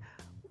right back.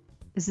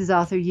 This is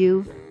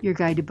AuthorU, your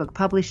guide to book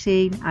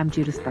publishing. I'm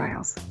Judith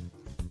Briles.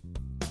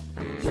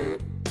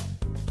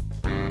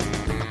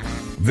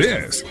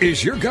 This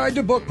is your guide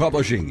to book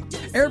publishing.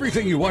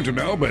 Everything you want to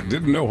know but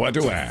didn't know what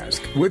to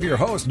ask. With your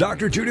host,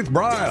 Dr. Judith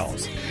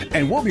Briles.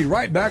 And we'll be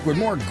right back with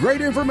more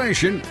great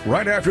information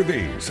right after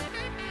these.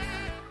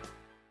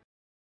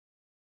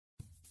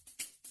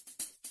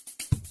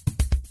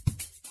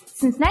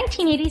 Since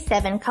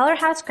 1987, Color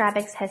House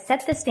Graphics has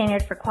set the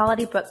standard for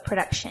quality book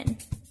production.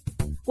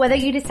 Whether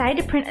you decide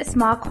to print a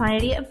small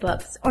quantity of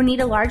books or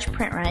need a large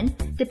print run,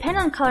 depend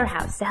on Color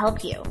House to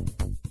help you.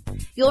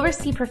 You'll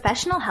receive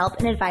professional help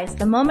and advice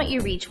the moment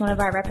you reach one of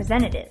our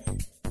representatives.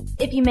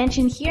 If you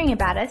mention hearing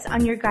about us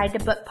on your guide to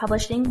book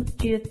publishing with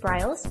Judith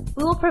Briles,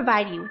 we will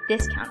provide you with a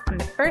discount on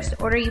the first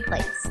order you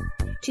place.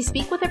 To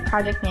speak with a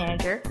project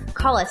manager,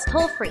 call us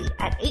toll-free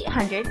at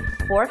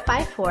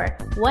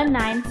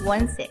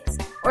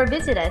 800-454-1916 or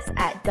visit us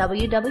at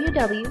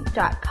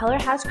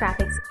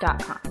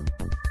www.colorhousegraphics.com.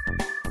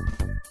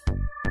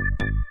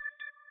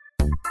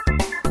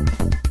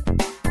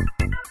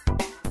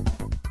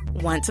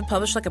 Want to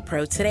publish like a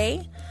pro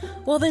today?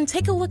 Well, then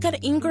take a look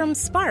at Ingram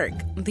Spark,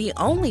 the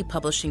only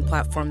publishing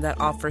platform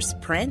that offers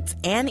print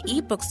and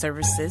ebook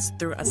services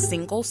through a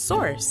single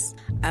source.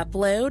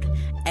 Upload,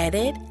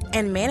 edit,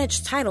 and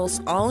manage titles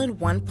all in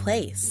one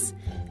place.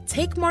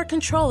 Take more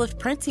control of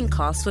printing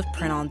costs with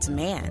print on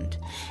demand,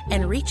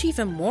 and reach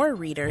even more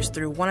readers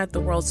through one of the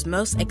world's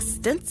most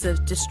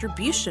extensive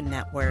distribution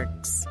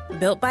networks.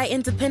 Built by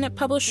independent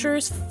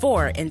publishers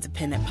for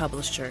independent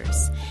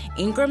publishers,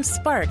 Ingram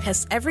Spark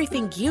has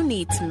everything you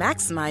need to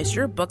maximize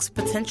your book's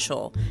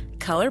potential: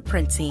 color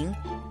printing,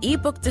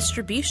 ebook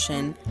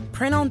distribution,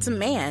 print on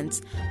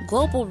demand,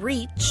 global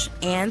reach,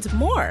 and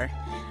more.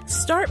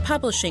 Start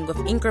publishing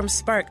with Ingram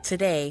Spark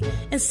today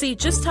and see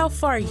just how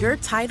far your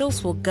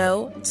titles will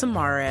go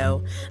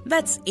tomorrow.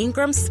 That's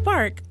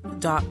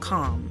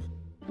ingramspark.com.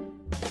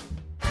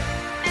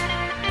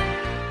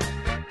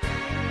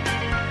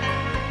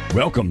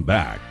 Welcome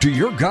back to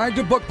your guide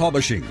to book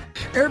publishing.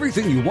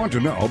 Everything you want to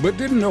know but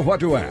didn't know what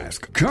to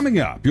ask. Coming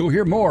up, you'll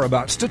hear more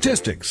about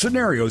statistics,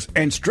 scenarios,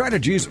 and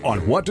strategies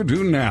on what to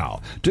do now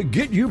to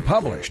get you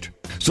published.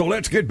 So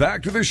let's get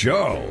back to the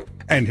show.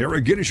 And here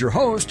again is your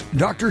host,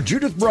 Dr.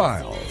 Judith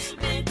Briles.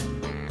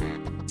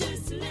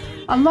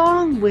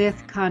 Along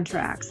with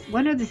contracts,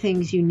 one of the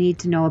things you need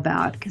to know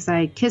about, because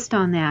I kissed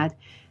on that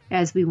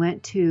as we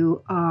went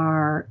to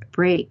our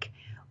break,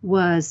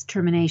 was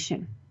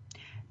termination.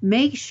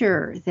 Make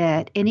sure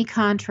that any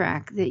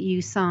contract that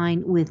you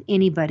sign with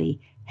anybody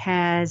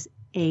has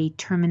a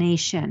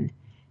termination,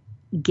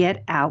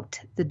 get out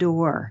the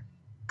door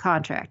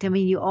contract.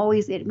 You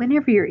always,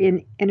 whenever you're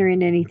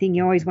entering anything,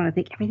 you always want to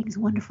think everything's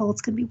wonderful.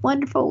 It's going to be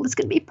wonderful. It's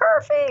going to be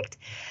perfect.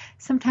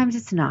 Sometimes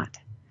it's not.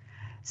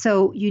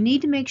 So you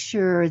need to make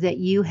sure that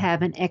you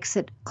have an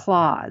exit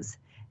clause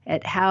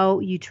at how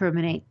you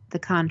terminate the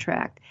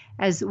contract,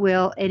 as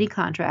well, any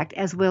contract,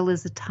 as well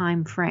as the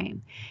time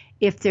frame.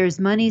 If there's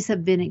monies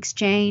have been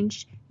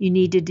exchanged, you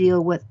need to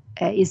deal with,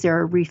 is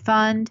there a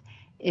refund?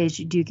 Do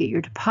you get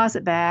your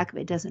deposit back if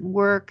it doesn't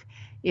work?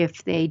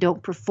 If they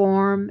don't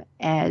perform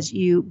as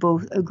you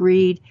both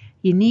agreed,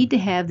 you need to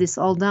have this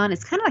all done.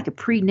 It's kind of like a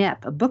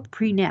pre-nep, a book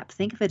pre-nep.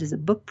 Think of it as a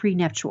book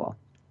prenuptial.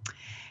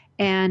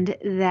 And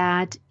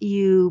that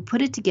you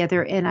put it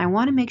together, and I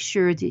want to make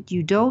sure that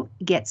you don't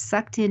get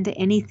sucked into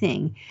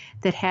anything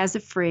that has a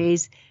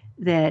phrase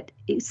that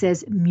it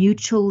says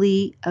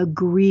mutually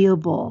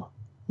agreeable.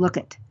 Look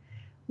it,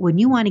 when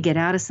you want to get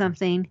out of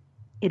something,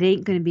 it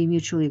ain't going to be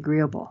mutually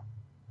agreeable.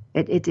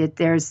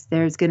 There's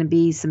going to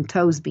be some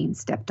toes being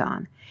stepped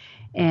on,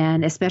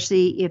 and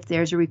especially if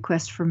there's a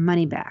request for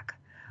money back,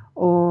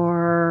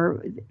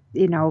 or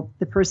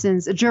the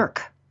person's a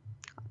jerk,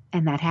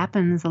 and that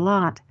happens a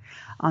lot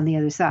on the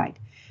other side.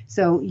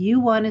 So you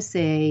want to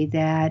say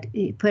that,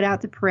 put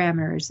out the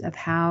parameters of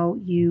how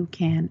you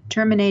can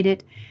terminate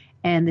it,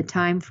 and the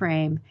time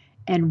frame,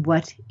 and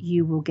what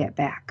you will get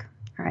back.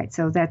 All right,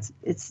 so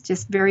it's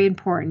just very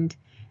important,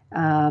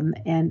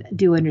 and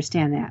do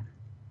understand that.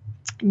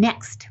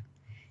 Next,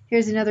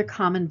 here's another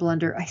common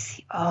blunder I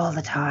see all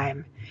the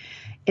time.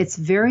 It's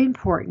very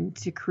important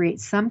to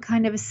create some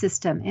kind of a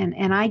system,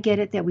 and I get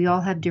it that we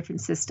all have different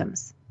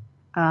systems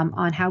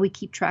on how we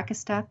keep track of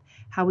stuff,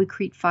 how we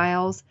create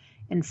files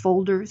and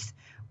folders,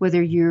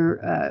 whether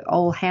you're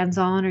all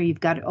hands-on or you've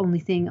got only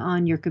thing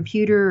on your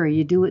computer or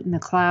you do it in the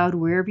cloud,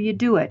 wherever you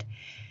do it.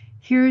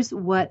 Here's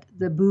what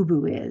the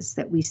boo-boo is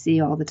that we see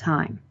all the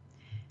time.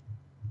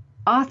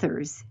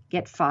 Authors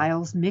get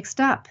files mixed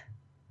up.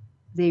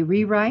 They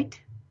rewrite,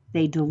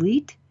 they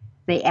delete,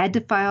 they add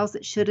to files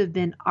that should have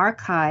been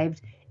archived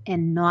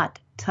and not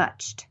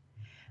touched.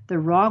 The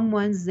wrong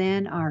ones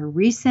then are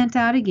resent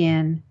out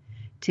again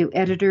to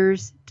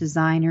editors,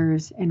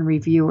 designers, and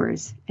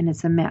reviewers, and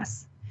it's a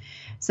mess.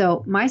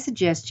 So my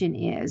suggestion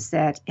is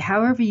that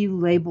however you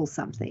label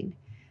something,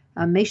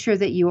 make sure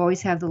that you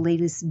always have the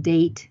latest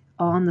date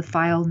on the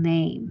file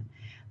name.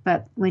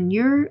 But when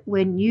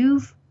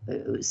you've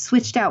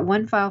switched out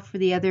one file for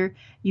the other,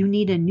 you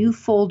need a new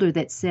folder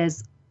that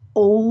says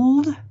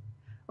old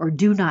or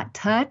do not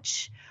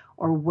touch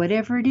or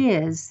whatever it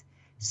is,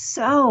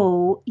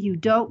 so you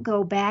don't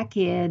go back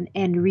in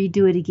and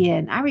redo it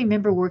again. I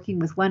remember working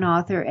with one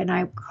author, and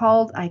I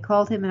called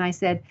him and I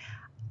said,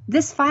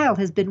 this file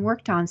has been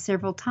worked on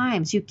several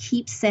times. You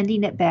keep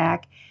sending it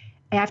back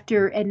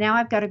and now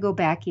I've got to go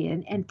back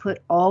in and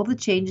put all the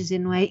changes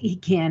in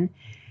again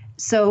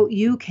so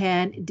you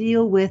can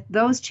deal with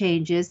those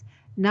changes,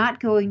 not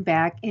going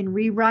back and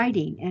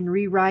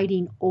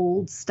rewriting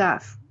old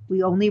stuff.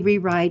 We only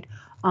rewrite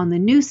on the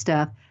new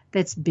stuff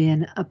that's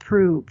been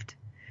approved.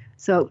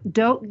 So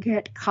don't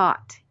get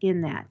caught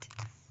in that.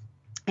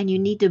 And you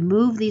need to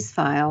move these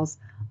files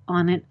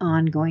on an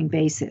ongoing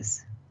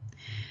basis.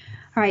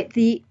 All right,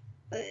 the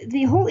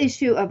whole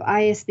issue of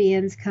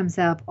ISBNs comes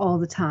up all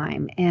the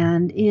time.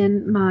 And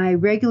in my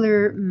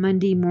regular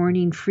Monday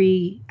morning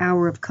free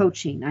hour of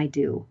coaching I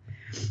do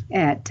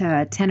at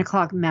 10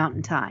 o'clock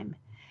Mountain Time,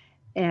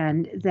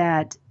 and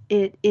that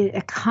at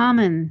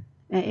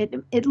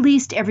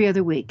least every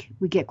other week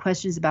we get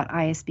questions about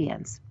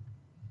ISBNs.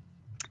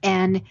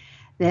 And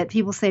that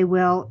people say,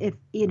 well, if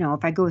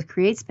I go with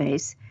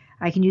CreateSpace,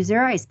 I can use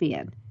their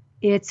ISBN.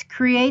 It's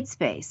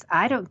CreateSpace.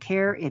 I don't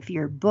care if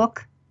your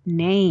book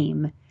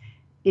name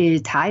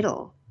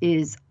title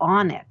is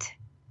on it.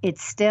 It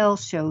still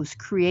shows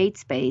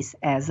CreateSpace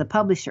as a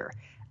publisher.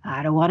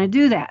 I don't want to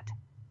do that.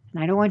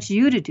 And I don't want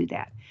you to do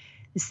that.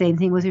 The same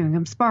thing with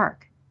Ingram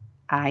Spark.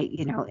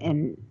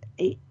 You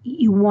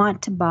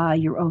want to buy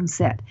your own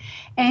set.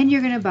 And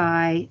you're going to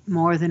buy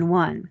more than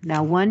one.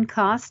 Now, one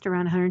costs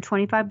around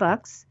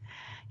 $125.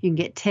 You can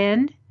get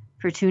 10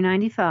 for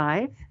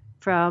 $295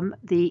 from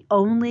the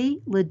only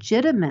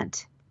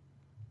legitimate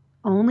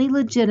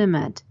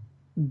representative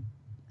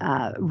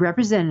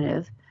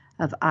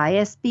of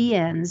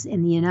ISBNs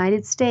in the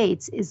United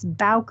States is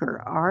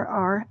Bowker,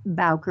 R.R.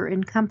 Bowker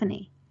and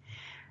Company.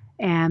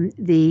 And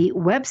the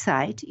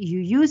website you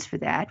use for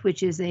that,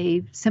 which is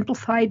a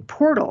simplified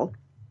portal,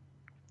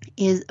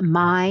 is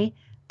My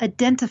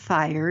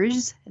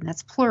Identifiers, and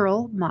that's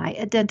plural,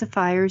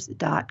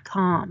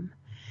 myidentifiers.com.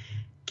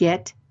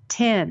 Get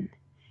 10.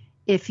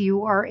 If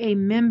you are a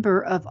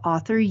member of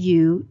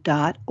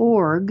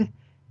AuthorU.org,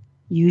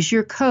 use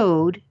your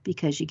code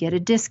because you get a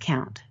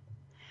discount.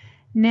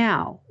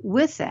 Now,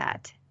 with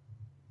that,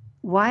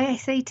 why I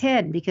say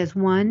 10? Because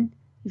one,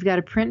 you've got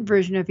a print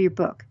version of your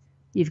book.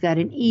 You've got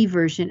an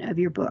e-version of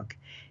your book.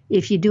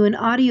 If you do an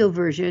audio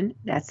version,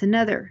 that's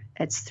another.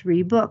 That's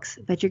 3 books.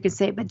 But you can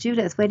say, but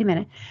Judith, wait a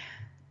minute.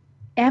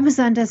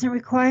 Amazon doesn't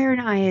require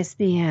an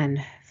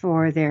ISBN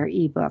for their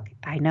ebook.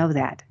 I know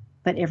that,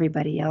 but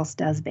everybody else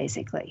does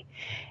basically.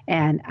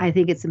 And I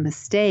think it's a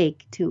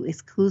mistake to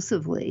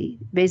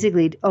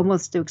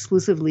almost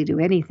exclusively do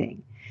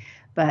anything.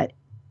 But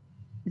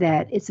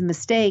that it's a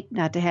mistake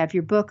not to have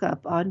your book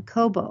up on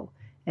Kobo.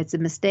 It's a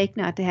mistake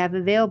not to have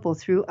available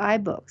through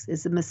iBooks.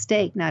 It's a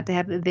mistake not to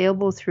have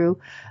available through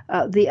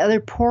the other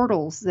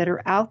portals that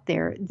are out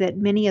there that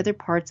many other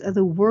parts of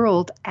the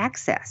world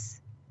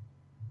access.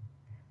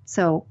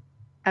 So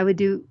I would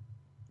do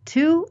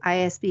 2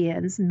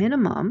 ISBNs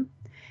minimum.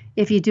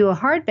 If you do a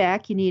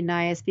hardback, you need an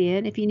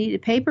ISBN. If you need a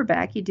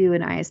paperback, you do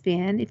an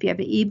ISBN. If you have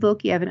an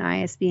ebook, you have an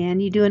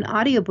ISBN. You do an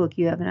audiobook,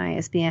 you have an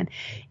ISBN.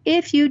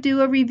 If you do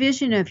a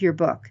revision of your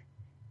book,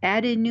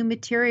 add in new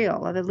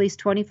material of at least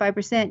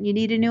 25%, you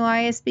need a new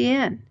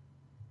ISBN.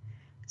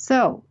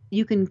 So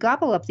you can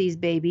gobble up these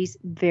babies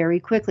very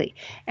quickly.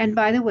 And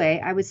by the way,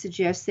 I would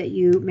suggest that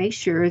you make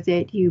sure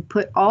that you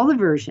put all the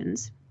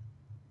versions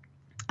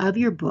of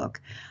your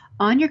book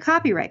on your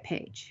copyright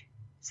page.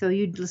 So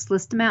you just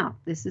list them out.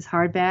 This is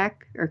hardback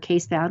or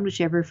casebound,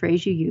 whichever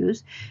phrase you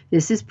use.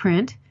 This is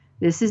print.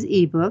 This is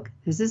ebook.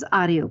 This is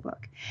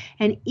audiobook.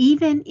 And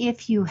even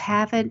if you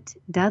haven't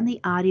done the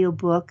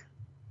audiobook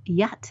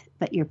yet,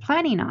 but you're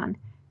planning on,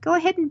 go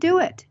ahead and do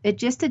it. It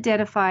just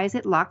identifies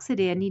it, locks it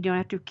in. You don't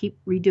have to keep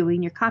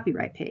redoing your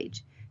copyright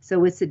page.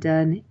 So it's a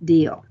done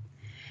deal.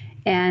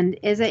 And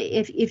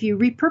if you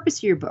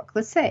repurpose your book,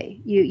 let's say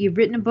you've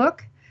written a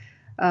book,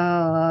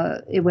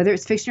 whether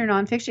it's fiction or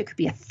nonfiction, it could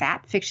be a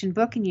fat fiction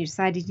book, and you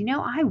decided,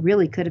 I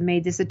really could have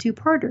made this a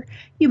 2-parter.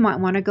 You might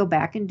want to go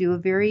back and do a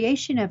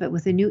variation of it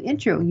with a new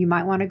intro. You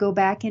might want to go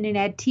back in and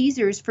add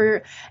teasers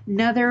for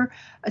another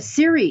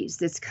series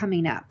that's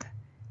coming up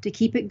to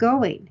keep it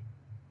going.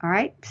 All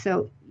right,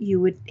 so you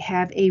would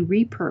have a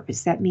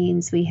repurpose. That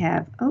means we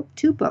have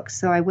 2 books.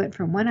 So I went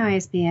from 1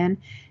 ISBN,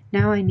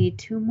 now I need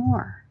 2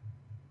 more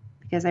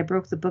because I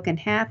broke the book in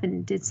half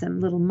and did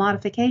some little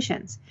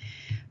modifications.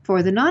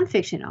 For the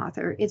nonfiction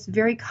author, it's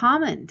very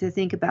common to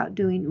think about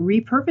doing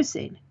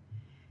repurposing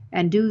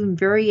and doing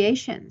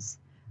variations.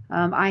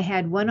 I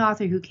had one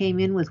author who came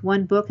in with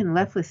one book and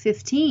left with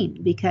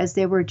 15 because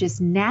they were just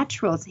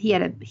natural. He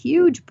had a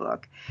huge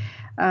book,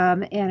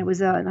 and it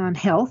was on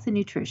health and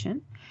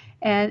nutrition.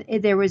 And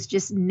there was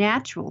just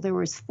natural. There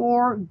was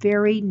 4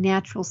 very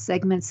natural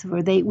segments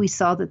where we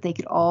saw that they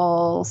could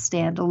all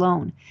stand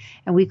alone.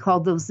 And we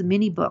called those the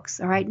mini books.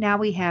 All right, now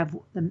we have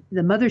the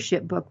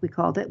mothership book, we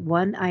called it,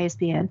 1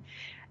 ISBN.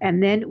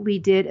 And then we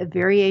did a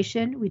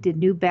variation. We did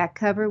new back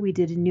cover. We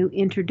did a new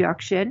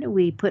introduction.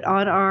 We put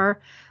on our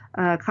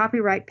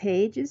copyright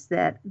pages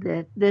that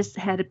this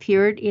had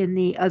appeared in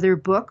the other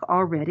book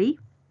already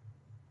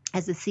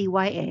as a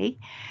CYA.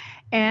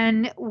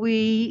 And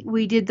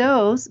we did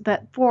those,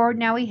 but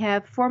now we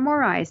have 4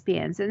 more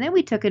ISBNs. And then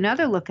we took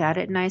another look at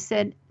it, and I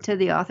said to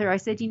the author, I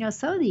said,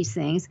 some of these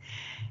things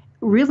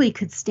really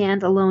could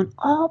stand alone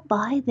all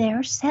by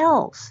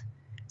themselves.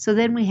 So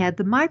then we had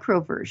the micro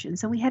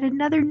versions, and we had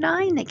another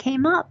 9 that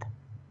came up.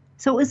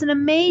 So it was an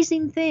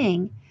amazing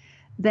thing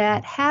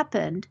that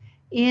happened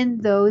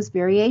in those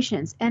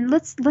variations. And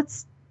let's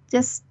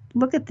just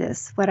look at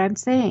this, what I'm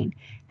saying.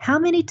 How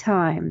many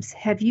times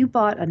have you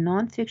bought a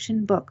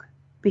nonfiction book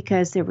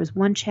because there was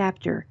 1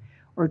 chapter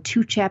or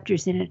 2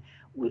 chapters in it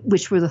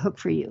which were the hook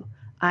for you?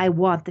 I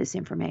want this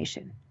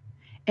information.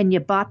 And you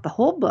bought the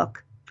whole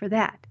book for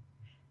that.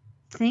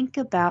 Think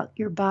about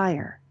your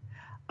buyer.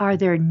 Are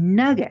there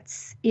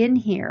nuggets in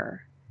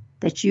here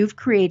that you've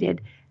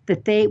created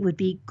that they would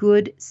be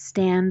good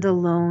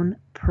standalone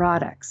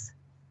products?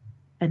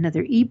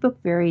 Another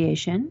ebook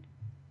variation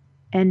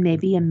and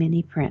maybe a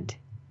mini print.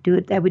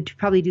 I would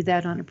probably do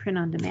that on a print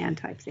on demand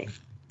type thing.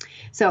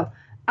 So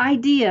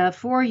idea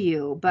for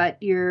you, but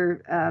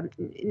now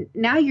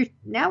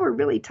we're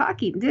really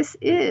talking. This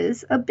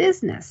is a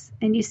business,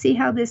 and you see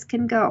how this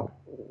can go.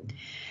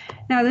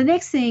 Now, the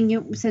next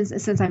thing,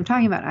 since I'm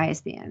talking about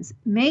ISBNs,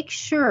 make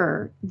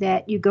sure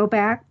that you go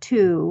back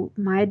to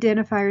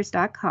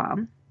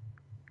myidentifiers.com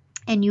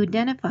and you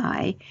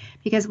identify,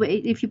 because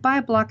if you buy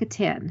a block of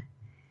 10,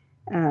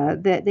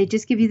 that they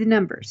just give you the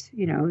numbers,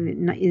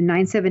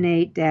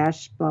 978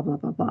 dash blah blah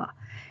blah blah.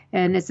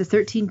 And it's a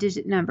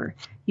 13-digit number.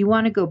 You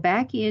want to go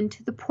back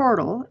into the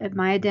portal at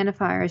My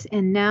Identifiers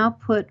and now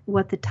put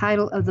what the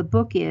title of the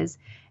book is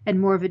and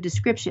more of a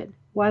description.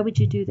 Why would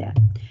you do that?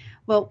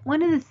 Well,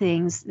 one of the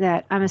things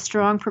that I'm a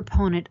strong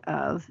proponent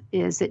of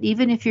is that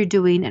even if you're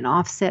doing an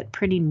offset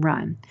printing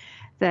run,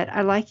 that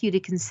I like you to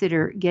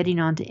consider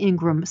getting onto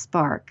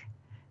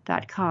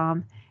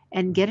ingramspark.com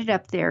and get it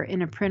up there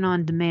in a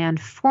print-on-demand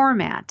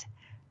format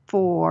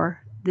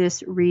for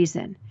this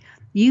reason.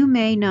 You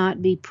may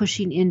not be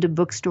pushing into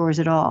bookstores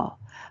at all,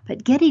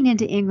 but getting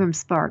into Ingram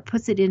Spark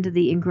puts it into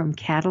the Ingram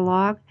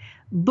catalog.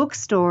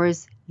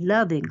 Bookstores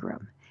love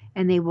Ingram,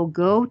 and they will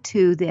go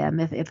to them.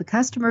 If a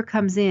customer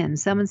comes in,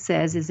 someone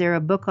says, is there a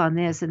book on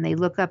this? And they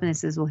look up and it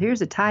says, well,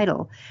 here's a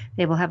title.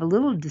 They will have a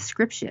little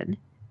description,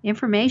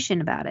 information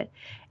about it,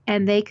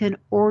 and they can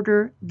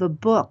order the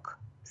book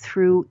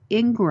through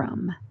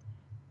Ingram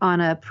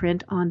on a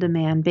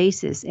print-on-demand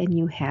basis, and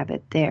you have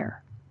it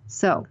there.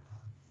 So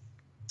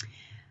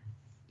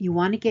you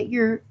want to get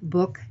your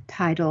book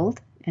titled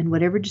and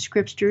whatever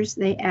descriptors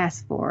they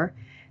ask for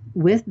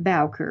with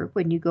Bowker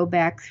when you go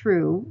back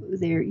through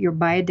your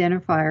My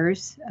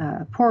Identifiers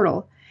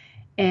portal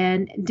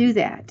and do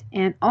that.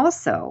 And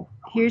also,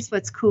 here's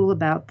what's cool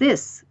about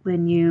this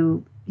when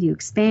you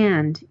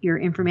expand your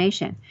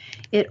information.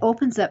 It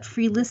opens up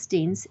free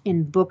listings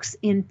in books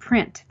in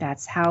print.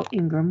 That's how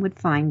Ingram would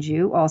find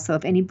you. Also,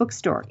 if any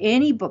bookstore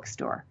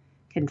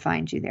can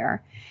find you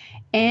there.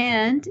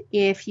 And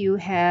if you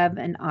have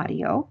an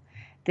audio,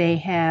 they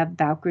have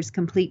Bowker's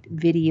Complete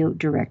Video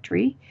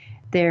Directory.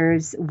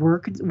 There's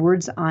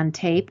words on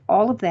tape.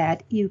 All of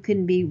that, you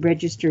can be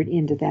registered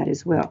into that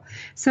as well.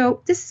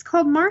 So this is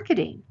called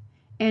marketing,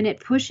 and it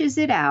pushes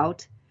it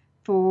out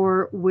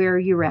for where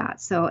you're at.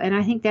 So, and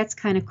I think that's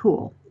kind of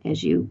cool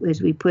as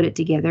we put it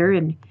together,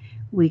 and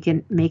we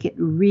can make it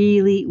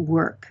really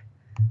work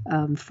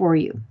for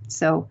you.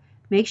 So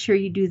make sure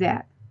you do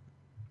that.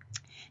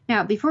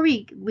 Now, before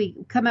we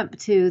come up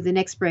to the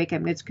next break,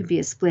 it's going to be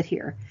a split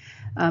here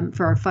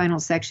for our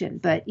final section,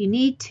 but you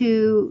need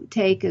to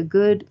take a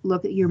good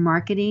look at your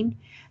marketing.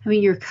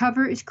 Your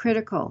cover is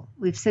critical.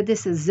 We've said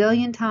this a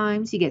zillion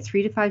times. You get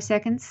 3 to 5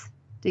 seconds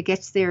to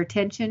get their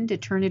attention, to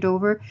turn it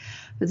over.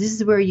 But this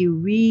is where you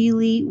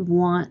really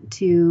want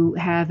to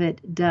have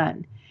it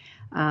done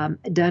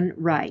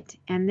right.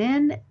 And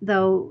then,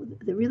 though,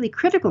 the really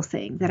critical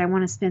thing that I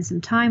want to spend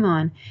some time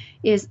on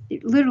is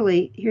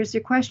literally, here's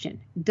your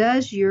question.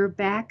 Does your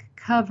back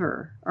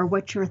cover, or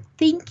what you're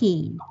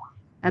thinking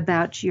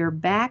about your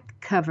back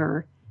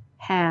cover,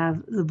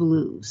 have the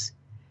blues?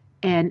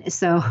 And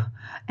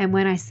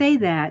when I say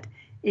that,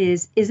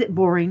 is it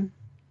boring?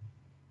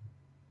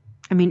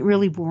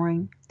 Really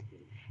boring.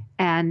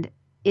 And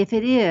if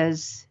it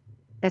is,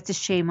 that's a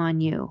shame on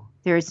you.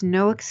 There is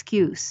no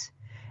excuse.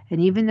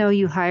 And even though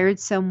you hired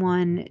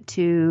someone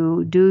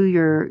to do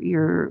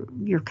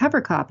your cover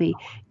copy,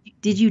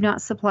 did you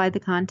not supply the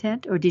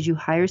content, or did you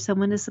hire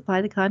someone to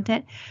supply the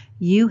content?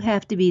 You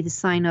have to be the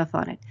sign off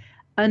on it.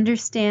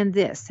 Understand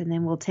this, and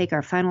then we'll take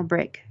our final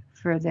break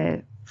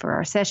for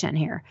our session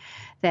here,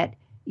 that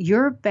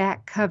your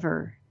back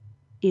cover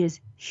is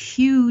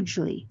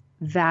hugely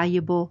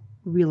valuable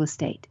real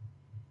estate.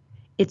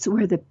 It's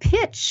where the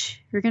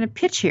pitch, you're going to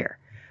pitch here,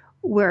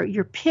 where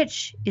your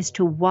pitch is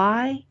to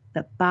why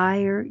the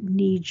buyer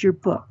needs your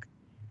book,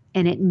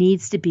 and it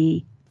needs to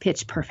be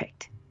pitch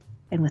perfect.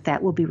 And with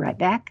that, we'll be right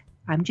back.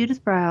 I'm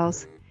Judith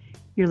Briles.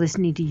 You're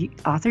listening to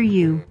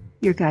AuthorU,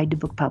 your guide to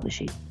book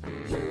publishing.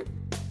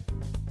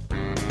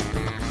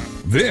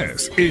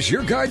 This is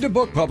your guide to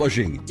book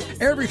publishing.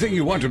 Everything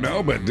you want to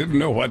know but didn't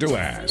know what to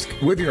ask.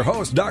 With your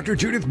host, Dr.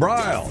 Judith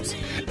Briles.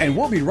 And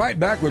we'll be right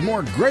back with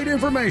more great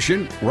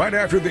information right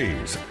after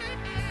these.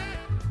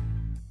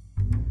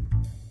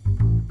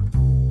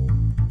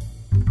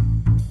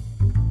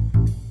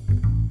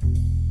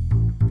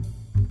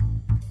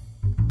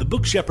 The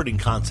book shepherding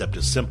concept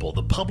is simple.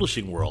 The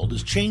publishing world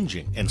is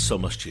changing, and so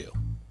must you.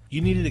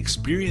 You need an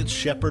experienced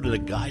shepherd and a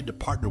guide to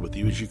partner with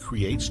you as you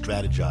create,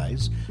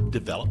 strategize,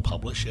 develop,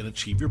 publish, and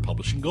achieve your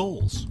publishing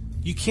goals.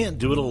 You can't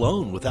do it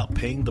alone without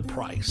paying the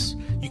price.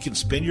 You can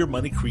spend your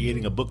money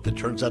creating a book that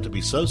turns out to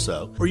be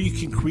so-so, or you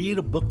can create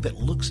a book that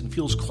looks and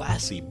feels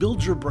classy,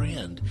 builds your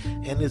brand,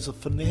 and is a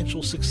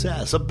financial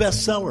success, a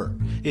bestseller.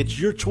 It's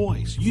your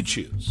choice. You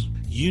choose.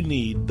 You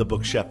need the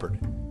book shepherd.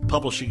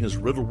 Publishing is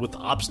riddled with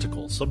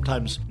obstacles,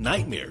 sometimes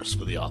nightmares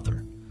for the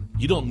author.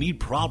 You don't need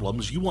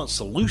problems, you want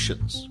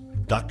solutions.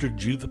 Dr.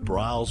 Judith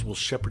Briles will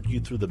shepherd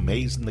you through the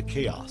maze and the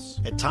chaos.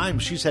 At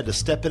times, she's had to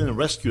step in and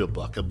rescue a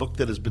book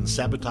that has been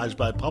sabotaged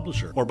by a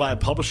publisher or by a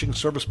publishing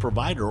service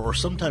provider, or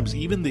sometimes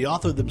even the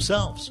author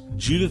themselves.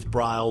 Judith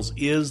Briles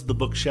is the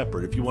book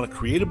shepherd if you want to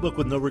create a book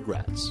with no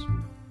regrets.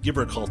 Give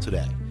her a call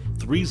today,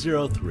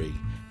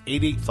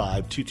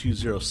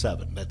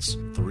 303-885-2207. That's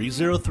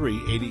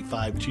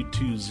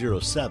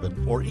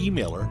 303-885-2207, or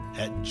email her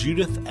at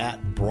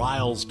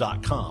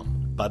judith@briles.com.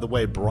 By the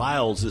way,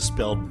 Briles is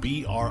spelled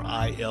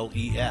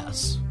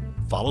B-R-I-L-E-S.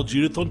 Follow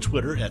Judith on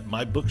Twitter at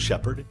My Book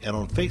Shepherd and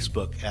on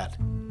Facebook at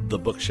The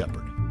Book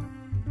Shepherd.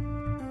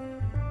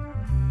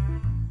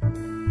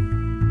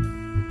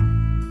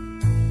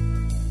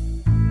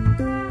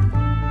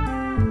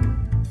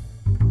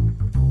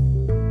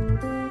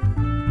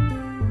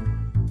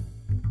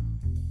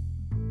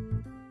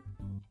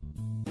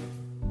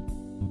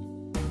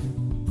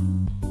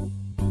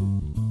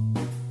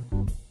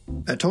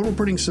 At Total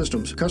Printing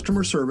Systems,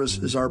 customer service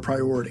is our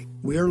priority.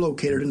 We are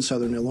located in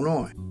Southern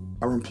Illinois.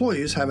 Our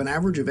employees have an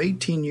average of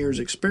 18 years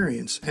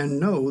experience and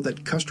know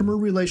that customer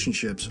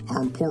relationships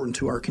are important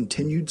to our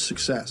continued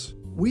success.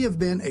 We have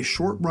been a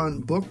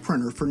short-run book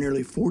printer for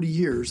nearly 40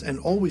 years and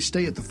always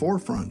stay at the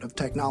forefront of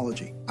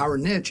technology. Our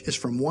niche is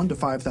from 1 to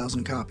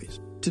 5,000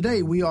 copies.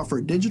 Today, we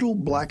offer digital,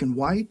 black and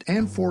white,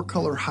 and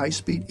 4-color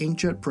high-speed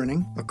inkjet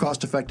printing, a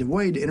cost-effective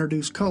way to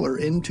introduce color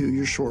into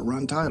your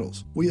short-run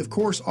titles. We, of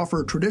course,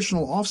 offer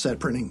traditional offset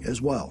printing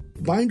as well.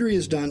 Bindery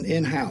is done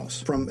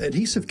in-house, from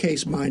adhesive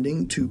case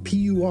binding to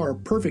PUR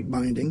perfect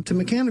binding to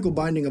mechanical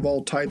binding of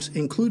all types,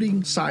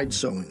 including side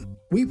sewing.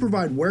 We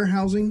provide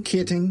warehousing,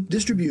 kitting,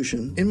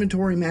 distribution,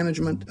 inventory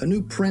management, a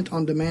new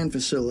print-on-demand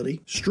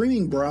facility,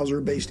 streaming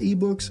browser-based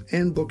ebooks,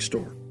 and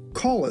bookstore.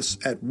 Call us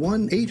at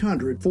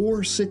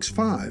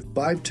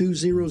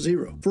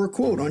 1-800-465-5200 for a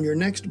quote on your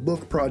next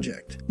book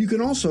project. You can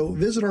also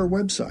visit our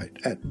website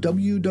at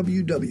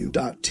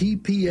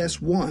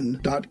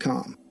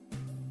www.tps1.com.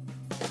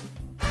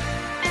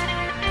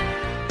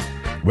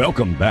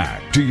 Welcome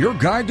back to your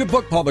guide to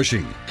book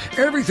publishing.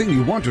 Everything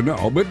you want to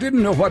know but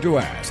didn't know what to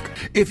ask.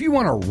 If you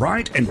want to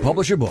write and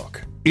publish a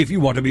book, if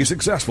you want to be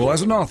successful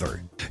as an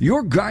author,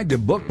 your guide to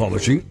book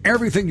publishing,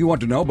 everything you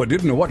want to know but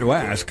didn't know what to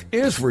ask,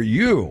 is for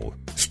you.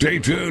 Stay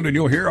tuned and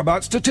you'll hear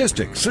about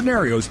statistics,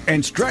 scenarios,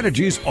 and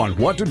strategies on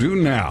what to do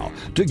now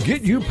to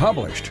get you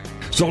published.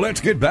 So let's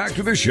get back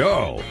to the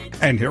show.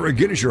 And here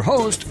again is your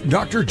host,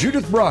 Dr.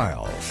 Judith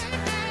Briles.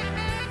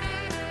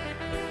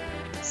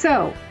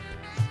 So,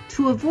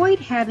 to avoid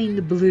having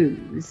the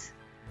blues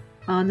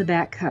on the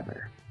back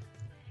cover,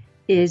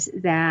 is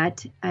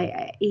that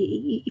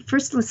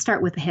first let's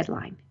start with the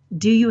headline.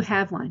 Do you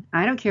have one?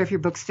 I don't care if your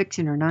book's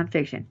fiction or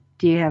nonfiction.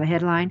 Do you have a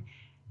headline?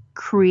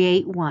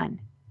 Create one.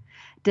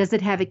 Does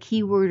it have a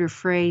keyword or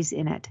phrase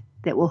in it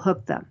that will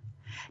hook them?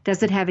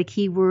 Does it have a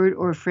keyword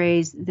or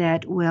phrase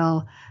that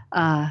will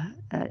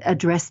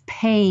address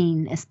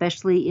pain,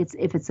 especially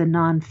if it's a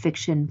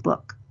nonfiction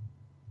book?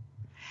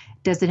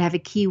 Does it have a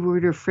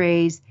keyword or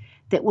phrase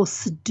that will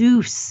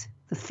seduce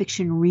the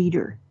fiction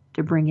reader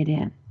to bring it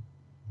in?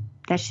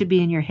 That should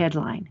be in your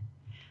headline.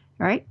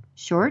 All right?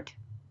 Short,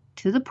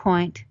 to the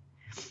point.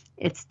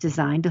 It's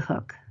designed to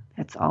hook.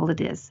 That's all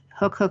it is.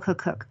 Hook, hook,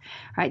 hook, hook.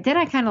 All right. Then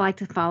I kind of like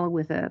to follow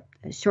with a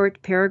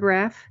short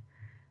paragraph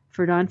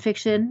for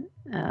nonfiction,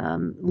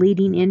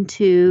 leading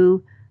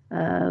into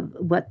a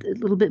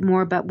little bit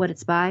more about what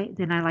it's by.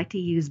 Then I like to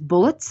use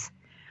bullets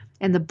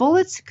And the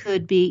bullets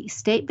could be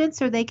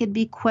statements or they could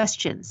be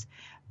questions.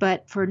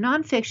 But for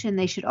nonfiction,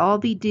 they should all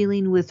be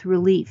dealing with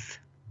relief.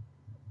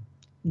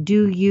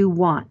 Do you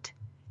want?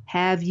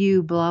 Have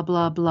you blah,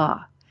 blah,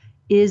 blah?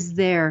 Is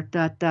there ...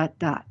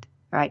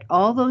 Right?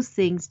 All those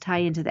things tie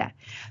into that.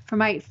 For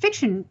my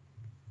fiction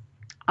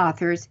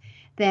authors,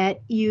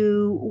 that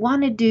you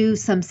want to do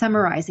some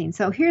summarizing.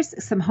 So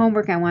here's some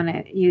homework I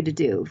want you to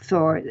do.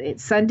 For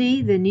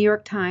Sunday, the New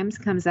York Times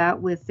comes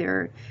out with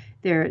their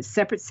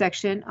separate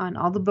section on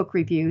all the book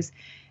reviews.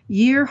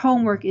 Your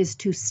homework is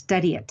to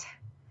study it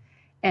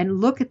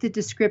and look at the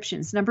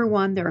descriptions. Number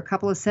one, there are a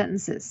couple of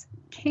sentences.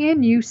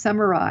 Can you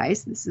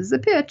summarize? This is a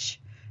pitch.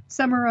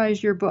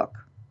 Summarize your book.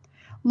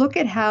 Look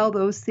at how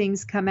those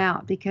things come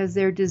out, because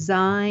they're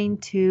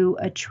designed to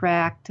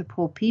attract, to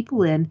pull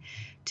people in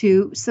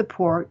to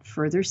support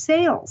further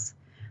sales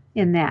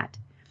in that.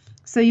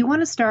 So you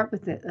want to start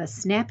with a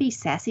snappy,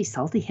 sassy,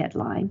 salty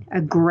headline, a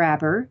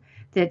grabber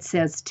that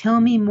says, tell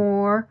me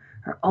more,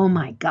 or oh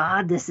my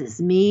God, this is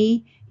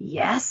me.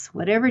 Yes,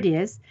 whatever it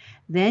is.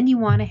 Then you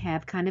want to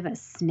have kind of a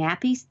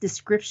snappy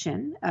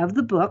description of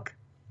the book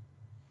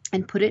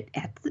and put it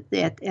at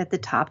the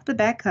top of the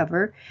back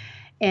cover.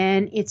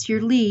 And it's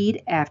your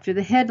lead after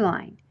the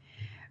headline.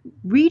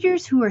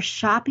 Readers who are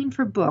shopping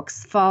for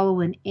books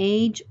follow an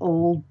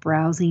age-old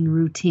browsing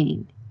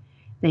routine.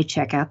 They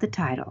check out the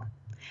title.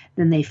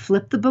 Then they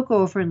flip the book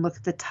over and look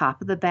at the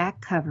top of the back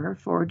cover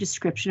for a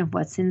description of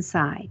what's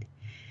inside.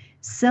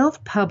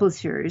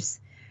 Self-publishers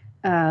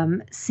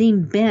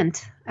seem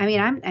bent. I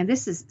mean,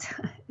 this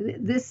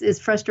is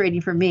frustrating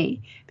for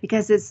me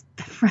because it's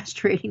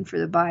frustrating for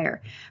the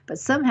buyer. But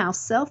somehow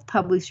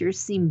self-publishers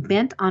seem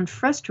bent on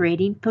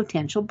frustrating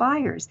potential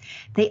buyers.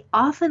 They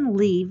often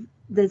leave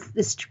the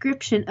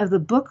description of the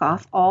book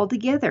off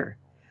altogether.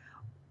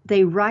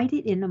 They write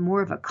it in a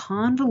more of a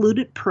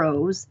convoluted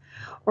prose,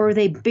 or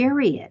they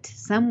bury it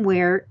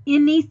somewhere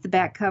beneath the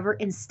back cover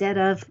instead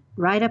of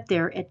right up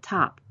there at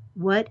top.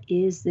 What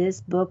is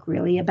this book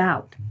really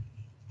about?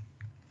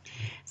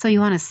 So you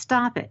want to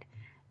stop it.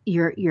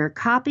 Your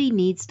copy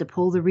needs to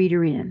pull the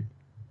reader in.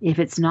 If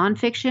it's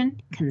nonfiction,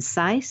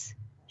 concise,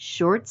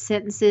 short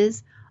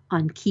sentences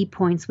on key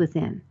points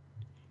within.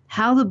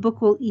 How the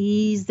book will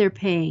ease their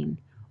pain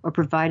or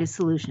provide a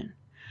solution.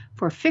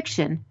 For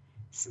fiction,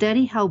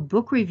 study how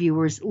book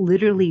reviewers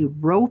literally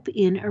rope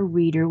in a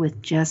reader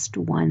with just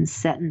one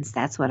sentence.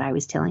 That's what I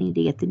was telling you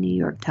to get the New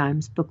York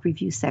Times book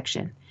review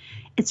section.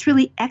 It's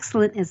really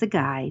excellent as a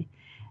guide.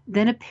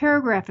 Then a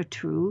paragraph or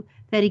two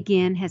that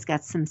again has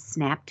got some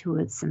snap to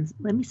it, some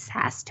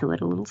sass to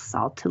it, a little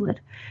salt to it.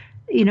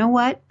 You know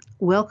what?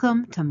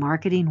 Welcome to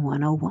Marketing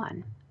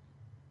 101.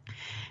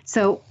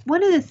 So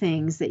one of the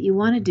things that you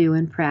want to do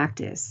in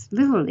practice,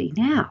 literally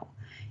now,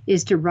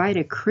 is to write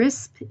a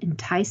crisp,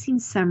 enticing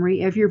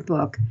summary of your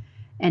book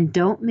and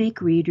don't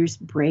make readers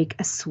break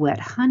a sweat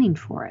hunting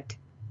for it.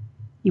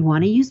 You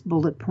want to use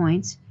bullet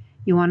points.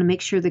 You want to make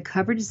sure the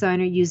cover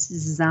designer uses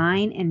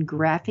design and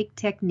graphic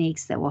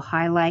techniques that will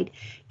highlight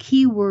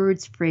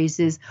keywords,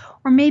 phrases,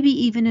 or maybe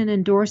even an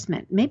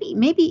endorsement.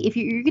 Maybe if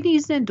you're going to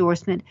use an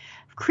endorsement,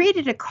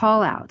 create a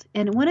call out.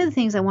 And one of the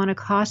things I want to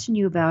caution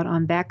you about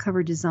on back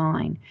cover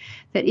design,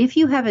 that if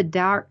you have a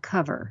dark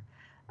cover,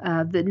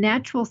 the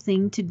natural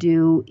thing to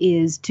do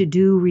is to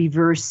do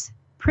reverse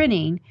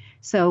printing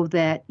so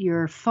that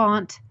your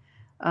font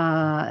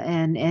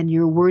and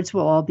your words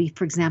will all be,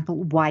 for example,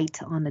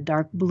 white on a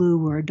dark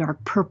blue or a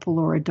dark purple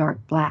or a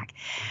dark black.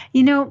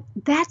 You know,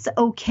 that's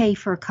okay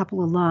for a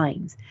couple of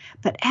lines,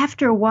 but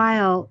after a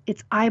while,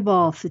 it's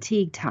eyeball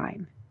fatigue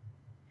time.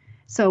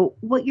 So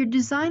what your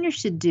designer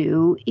should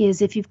do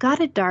is, if you've got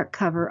a dark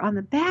cover, on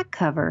the back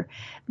cover,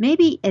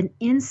 maybe an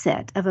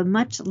inset of a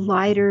much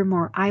lighter,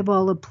 more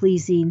eyeball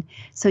pleasing,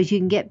 so you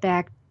can get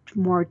back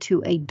more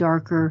to a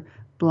darker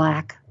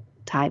black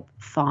type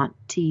font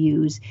to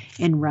use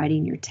in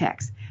writing your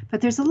text. But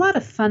there's a lot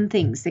of fun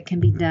things that can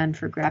be done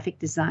for graphic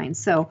design.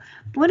 So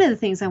one of the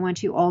things I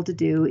want you all to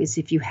do is,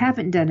 if you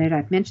haven't done it,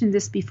 I've mentioned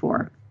this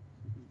before,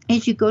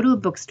 is you go to a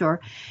bookstore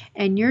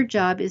and your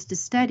job is to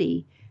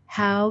study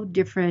how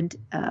different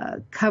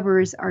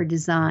covers are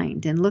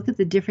designed and look at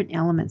the different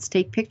elements.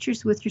 Take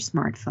pictures with your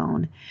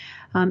smartphone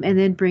and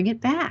then bring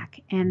it back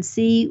and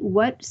see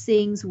what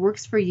things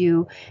works for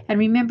you. And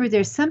remember,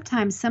 there's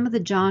sometimes some of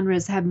the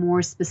genres have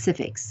more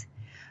specifics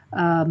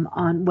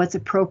on what's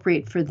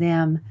appropriate for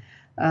them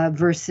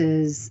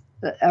versus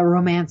a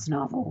romance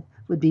novel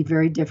would be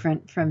very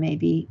different from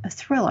maybe a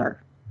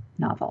thriller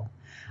novel.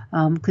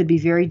 Could be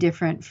very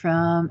different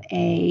from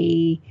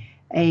a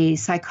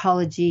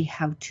psychology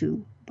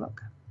how-to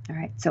book. All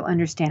right, so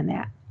understand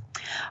that.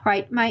 All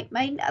right, my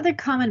other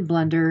common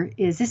blunder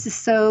is, this is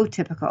so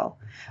typical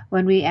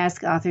when we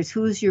ask authors,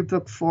 who's your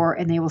book for?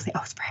 And they will say,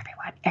 oh, it's for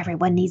everyone.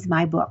 Everyone needs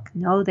my book.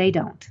 No, they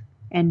don't.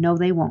 And no,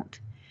 they won't.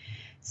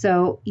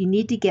 So you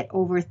need to get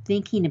over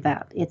thinking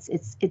about it.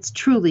 It's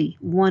truly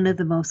one of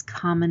the most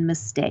common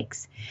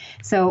mistakes.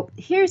 So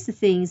here's the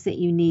things that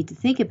you need to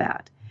think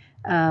about.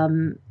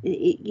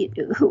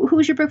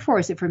 Who's your book for?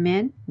 Is it for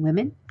men,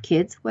 women,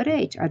 kids? What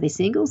age? Are they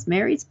singles,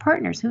 marrieds,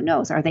 partners? Who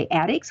knows? Are they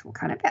addicts? What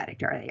kind of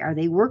addict are they? Are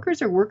they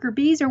workers or worker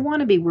bees or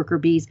wannabe worker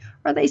bees?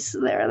 Are they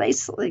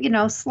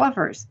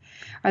sloughers?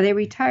 Are they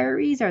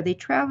retirees? Are they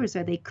travelers?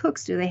 Are they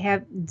cooks? Do they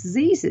have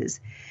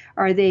diseases?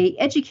 Are they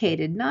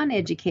educated,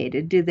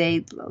 non-educated? Do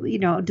they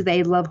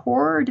love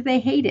horror or do they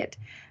hate it?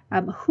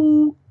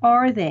 Who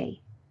are they?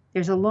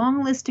 There's a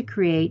long list to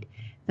create.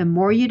 The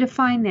more you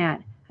define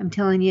that, I'm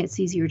telling you, it's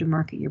easier to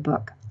market your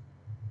book.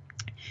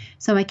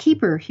 So my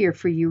keeper here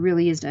for you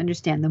really is to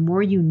understand the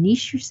more you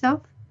niche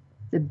yourself,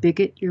 the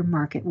bigger your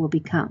market will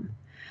become.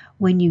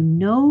 When you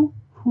know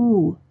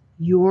who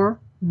your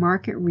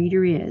market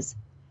reader is,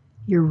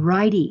 your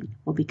writing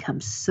will become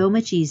so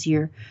much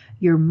easier,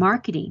 your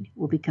marketing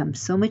will become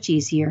so much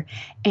easier,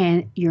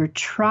 and your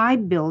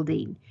tribe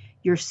building,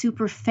 your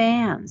super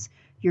fans,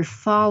 your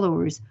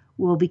followers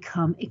will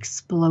become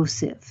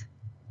explosive.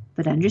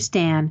 But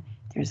understand,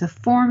 there's a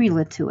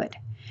formula to it.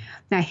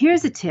 Now,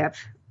 here's a tip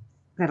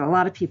that a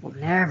lot of people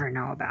never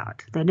know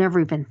about. They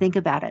never even think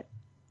about it.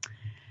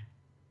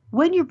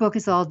 When your book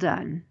is all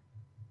done,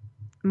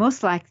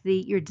 most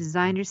likely your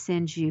designer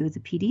sends you the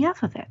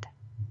PDF of it.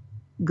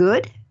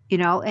 Good,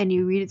 and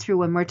you read it through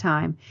one more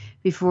time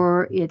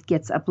before it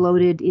gets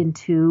uploaded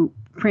into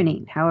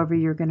printing, however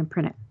you're going to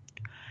print it.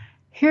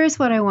 Here's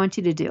what I want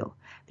you to do,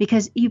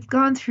 because you've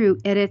gone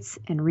through edits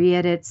and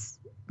re-edits,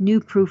 new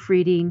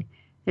proofreading.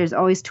 There's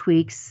always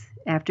tweaks.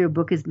 After a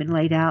book has been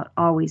laid out,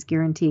 always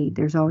guaranteed,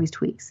 there's always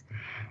tweaks.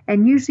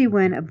 And usually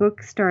when a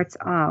book starts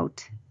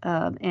out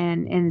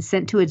and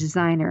sent to a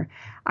designer,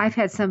 I've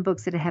had some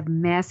books that have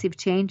massive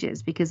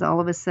changes because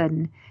all of a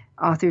sudden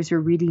authors are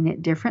reading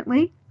it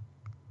differently.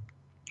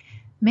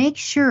 Make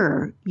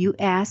sure you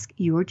ask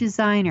your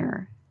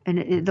designer,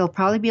 and there'll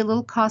probably be a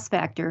little cost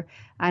factor.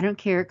 I don't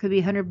care. It could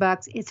be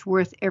 $100. It's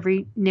worth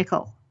every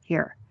nickel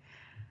here.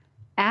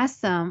 Ask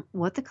them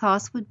what the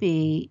cost would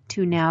be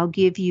to now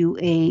give you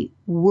a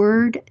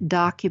Word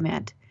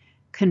document,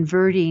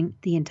 converting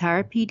the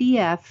entire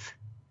PDF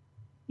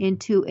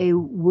into a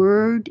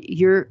Word,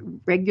 your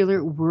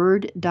regular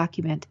Word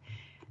document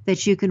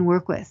that you can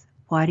work with.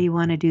 Why do you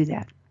want to do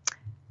that?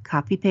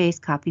 Copy,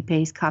 paste, copy,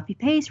 paste, copy,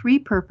 paste,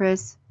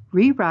 repurpose,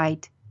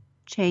 rewrite,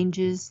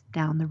 changes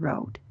down the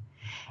road.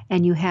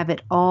 And you have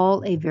it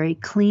all a very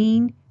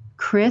clean,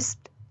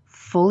 crisp,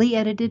 fully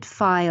edited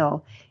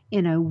file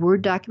in a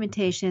Word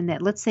documentation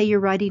that, let's say you're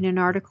writing an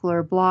article or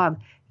a blog,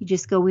 you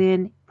just go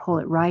in, pull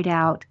it right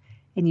out,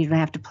 and you don't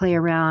have to play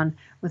around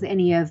with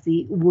any of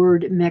the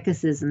word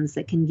mechanisms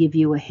that can give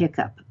you a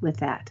hiccup with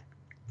that.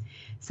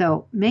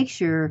 So make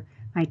sure,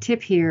 my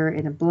tip here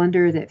in a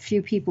blunder that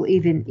few people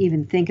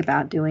even think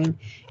about doing,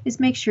 is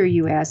make sure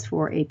you ask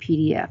for a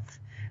PDF,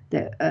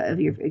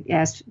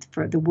 ask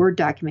for the Word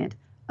document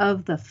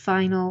of the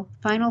final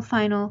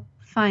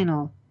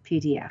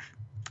PDF.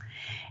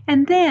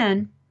 And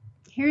then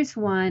here's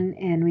one,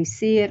 and we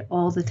see it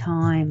all the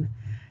time.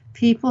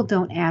 People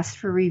don't ask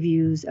for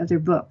reviews of their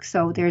books.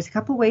 So there's a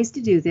couple ways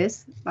to do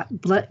this,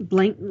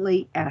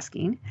 blatantly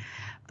asking.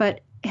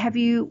 But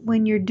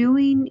when you're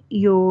doing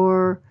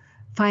your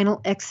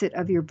final exit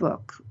of your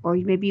book, or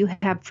maybe you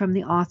have from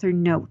the author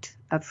note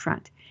up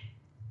front,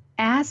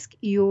 ask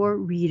your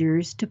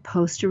readers to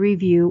post a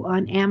review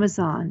on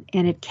Amazon,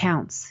 and it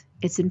counts.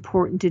 It's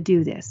important to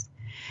do this.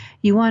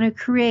 You want to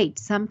create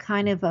some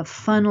kind of a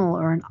funnel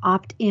or an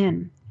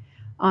opt-in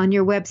on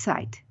your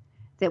website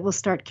that will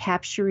start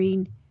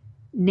capturing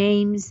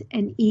names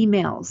and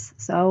emails.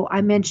 So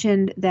I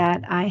mentioned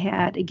that I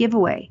had a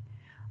giveaway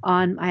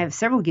I have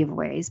several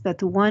giveaways, but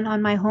the one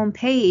on my home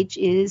page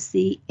is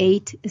the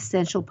 8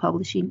 essential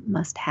publishing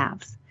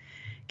must-haves.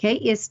 Okay,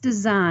 it's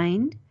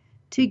designed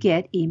to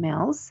get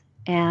emails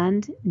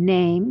and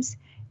names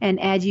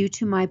and add you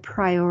to my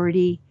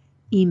priority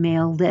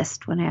email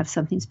list when I have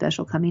something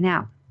special coming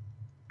out.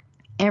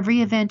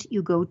 Every event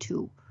you go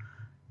to,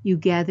 you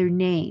gather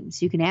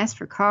names. You can ask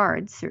for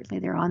cards.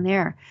 Certainly they're on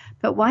there.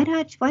 But why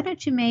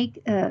don't you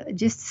make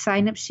just a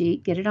sign-up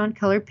sheet, get it on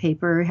colored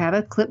paper, have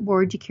a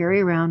clipboard you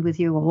carry around with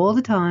you all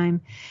the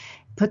time,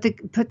 put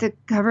the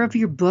cover of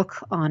your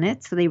book on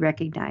it so they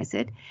recognize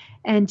it,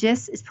 and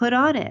just put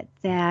on it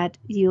that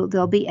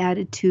they'll be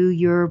added to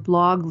your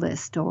blog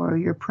list or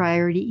your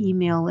priority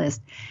email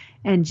list.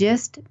 And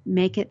just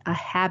make it a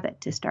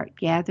habit to start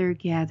gather,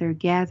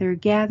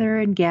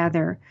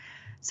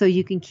 so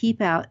you can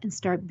keep out and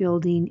start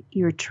building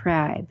your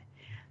tribe.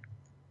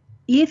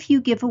 If you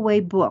give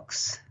away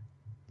books,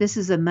 this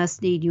is a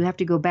must-need. You have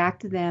to go back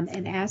to them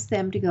and ask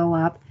them to go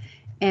up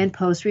and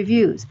post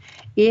reviews.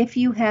 If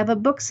you have a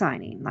book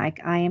signing, like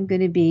I am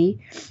going to be,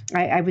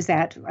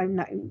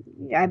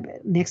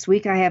 next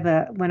week I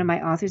have one of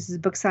my authors'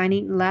 book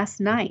signing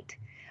last night.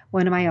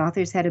 One of my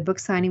authors had a book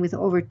signing with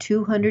over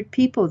 200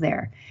 people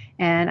there,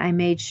 and I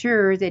made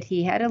sure that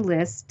he had a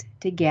list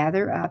to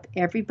gather up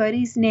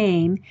everybody's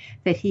name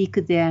that he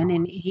could then,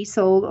 and he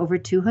sold over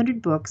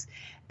 200 books,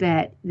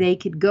 that they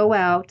could go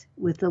out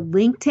with a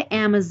link to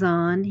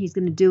Amazon. He's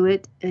going to do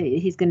it.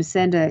 He's going to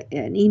send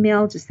an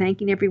email just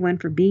thanking everyone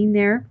for being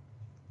there.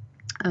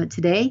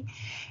 today,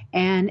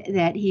 and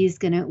that he's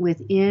going to,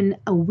 within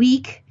a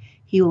week,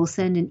 he will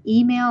send an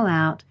email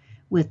out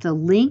with the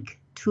link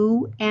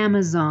to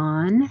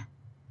Amazon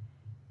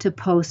to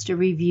post a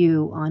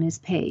review on his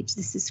page.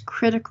 This is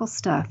critical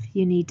stuff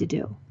you need to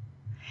do.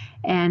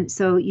 And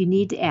so you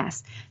need to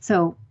ask.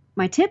 So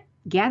my tip,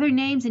 gather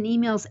names and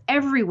emails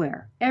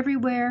everywhere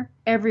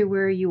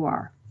you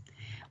are.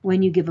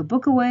 When you give a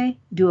book away,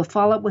 do a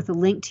follow-up with a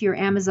link to your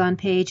Amazon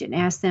page and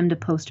ask them to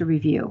post a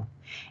review.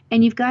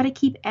 And you've got to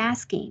keep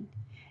asking.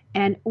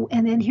 And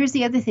then here's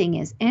the other thing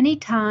is,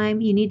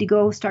 anytime you need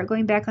to start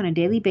going back on a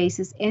daily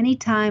basis,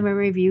 anytime a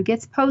review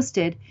gets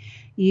posted,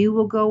 you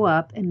will go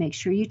up and make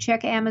sure you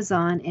check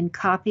Amazon and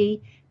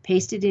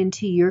paste it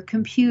into your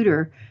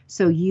computer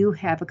so you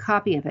have a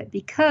copy of it.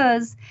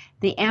 Because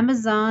the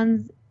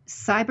Amazon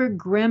cyber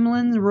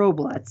gremlins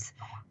robots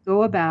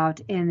go about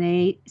and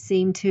they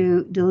seem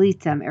to delete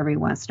them every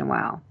once in a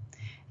while.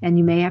 And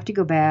you may have to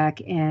go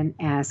back and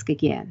ask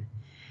again.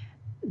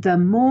 The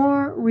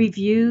more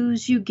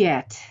reviews you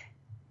get,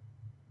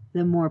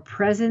 the more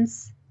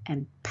presence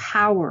and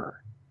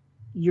power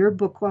your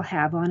book will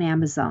have on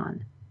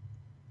Amazon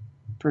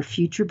for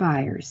future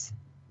buyers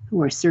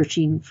who are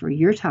searching for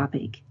your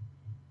topic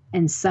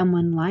and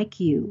someone like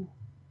you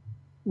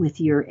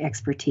with your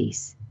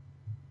expertise.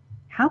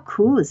 How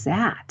cool is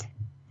that?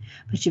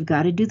 But you've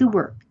got to do the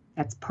work.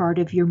 That's part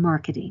of your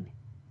marketing.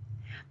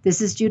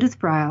 This is Judith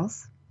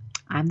Briles.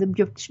 I'm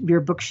your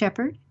book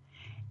shepherd,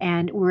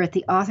 and we're at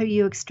the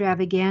AuthorU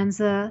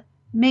Extravaganza.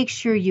 Make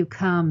sure you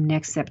come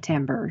next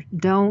September.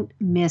 Don't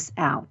miss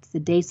out. The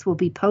dates will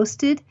be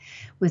posted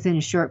within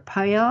a short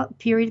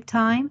period of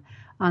time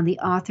on the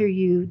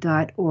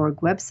AuthorU.org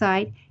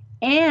website.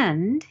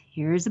 And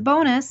here's a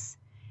bonus.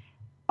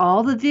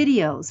 All the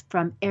videos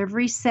from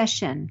every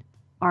session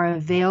are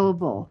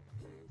available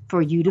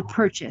for you to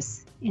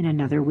purchase in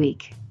another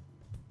week.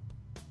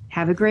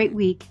 Have a great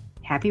week.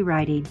 Happy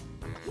writing.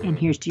 And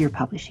here's to your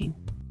publishing.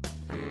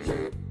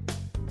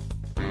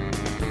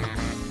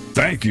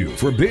 Thank you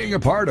for being a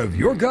part of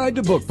Your Guide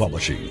to Book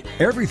Publishing.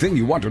 Everything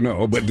you want to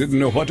know but didn't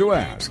know what to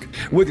ask.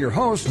 With your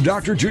host,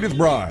 Dr. Judith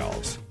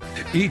Briles.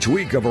 Each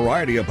week, a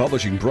variety of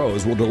publishing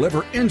pros will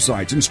deliver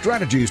insights and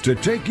strategies to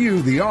take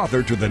you, the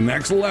author, to the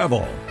next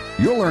level.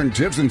 You'll learn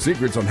tips and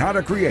secrets on how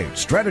to create,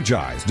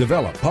 strategize,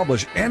 develop,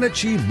 publish, and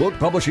achieve book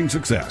publishing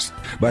success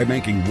by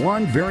making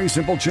one very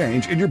simple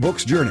change in your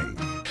book's journey.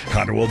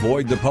 How to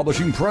avoid the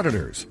publishing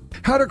predators.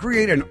 How to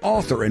create an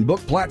author and book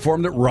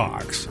platform that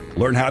rocks.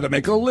 Learn how to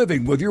make a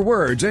living with your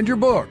words and your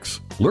books.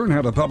 Learn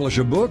how to publish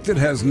a book that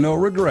has no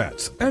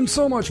regrets, and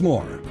so much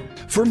more.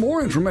 For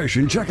more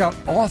information, check out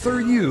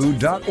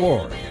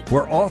AuthorU.org,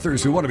 where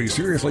authors who want to be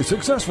seriously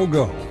successful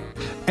go.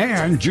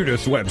 And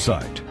Judith's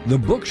website,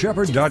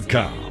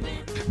 thebookshepherd.com.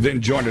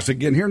 Then join us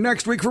again here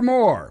next week for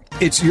more.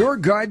 It's Your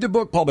Guide to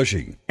Book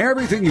Publishing.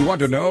 Everything you want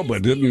to know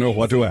but didn't know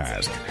what to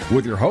ask.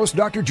 With your host,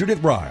 Dr. Judith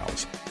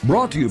Briles.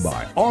 Brought to you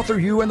by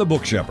AuthorU and the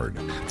Book Shepherd.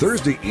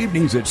 Thursday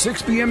evenings at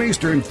 6 p.m.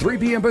 Eastern, 3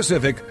 p.m.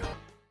 Pacific,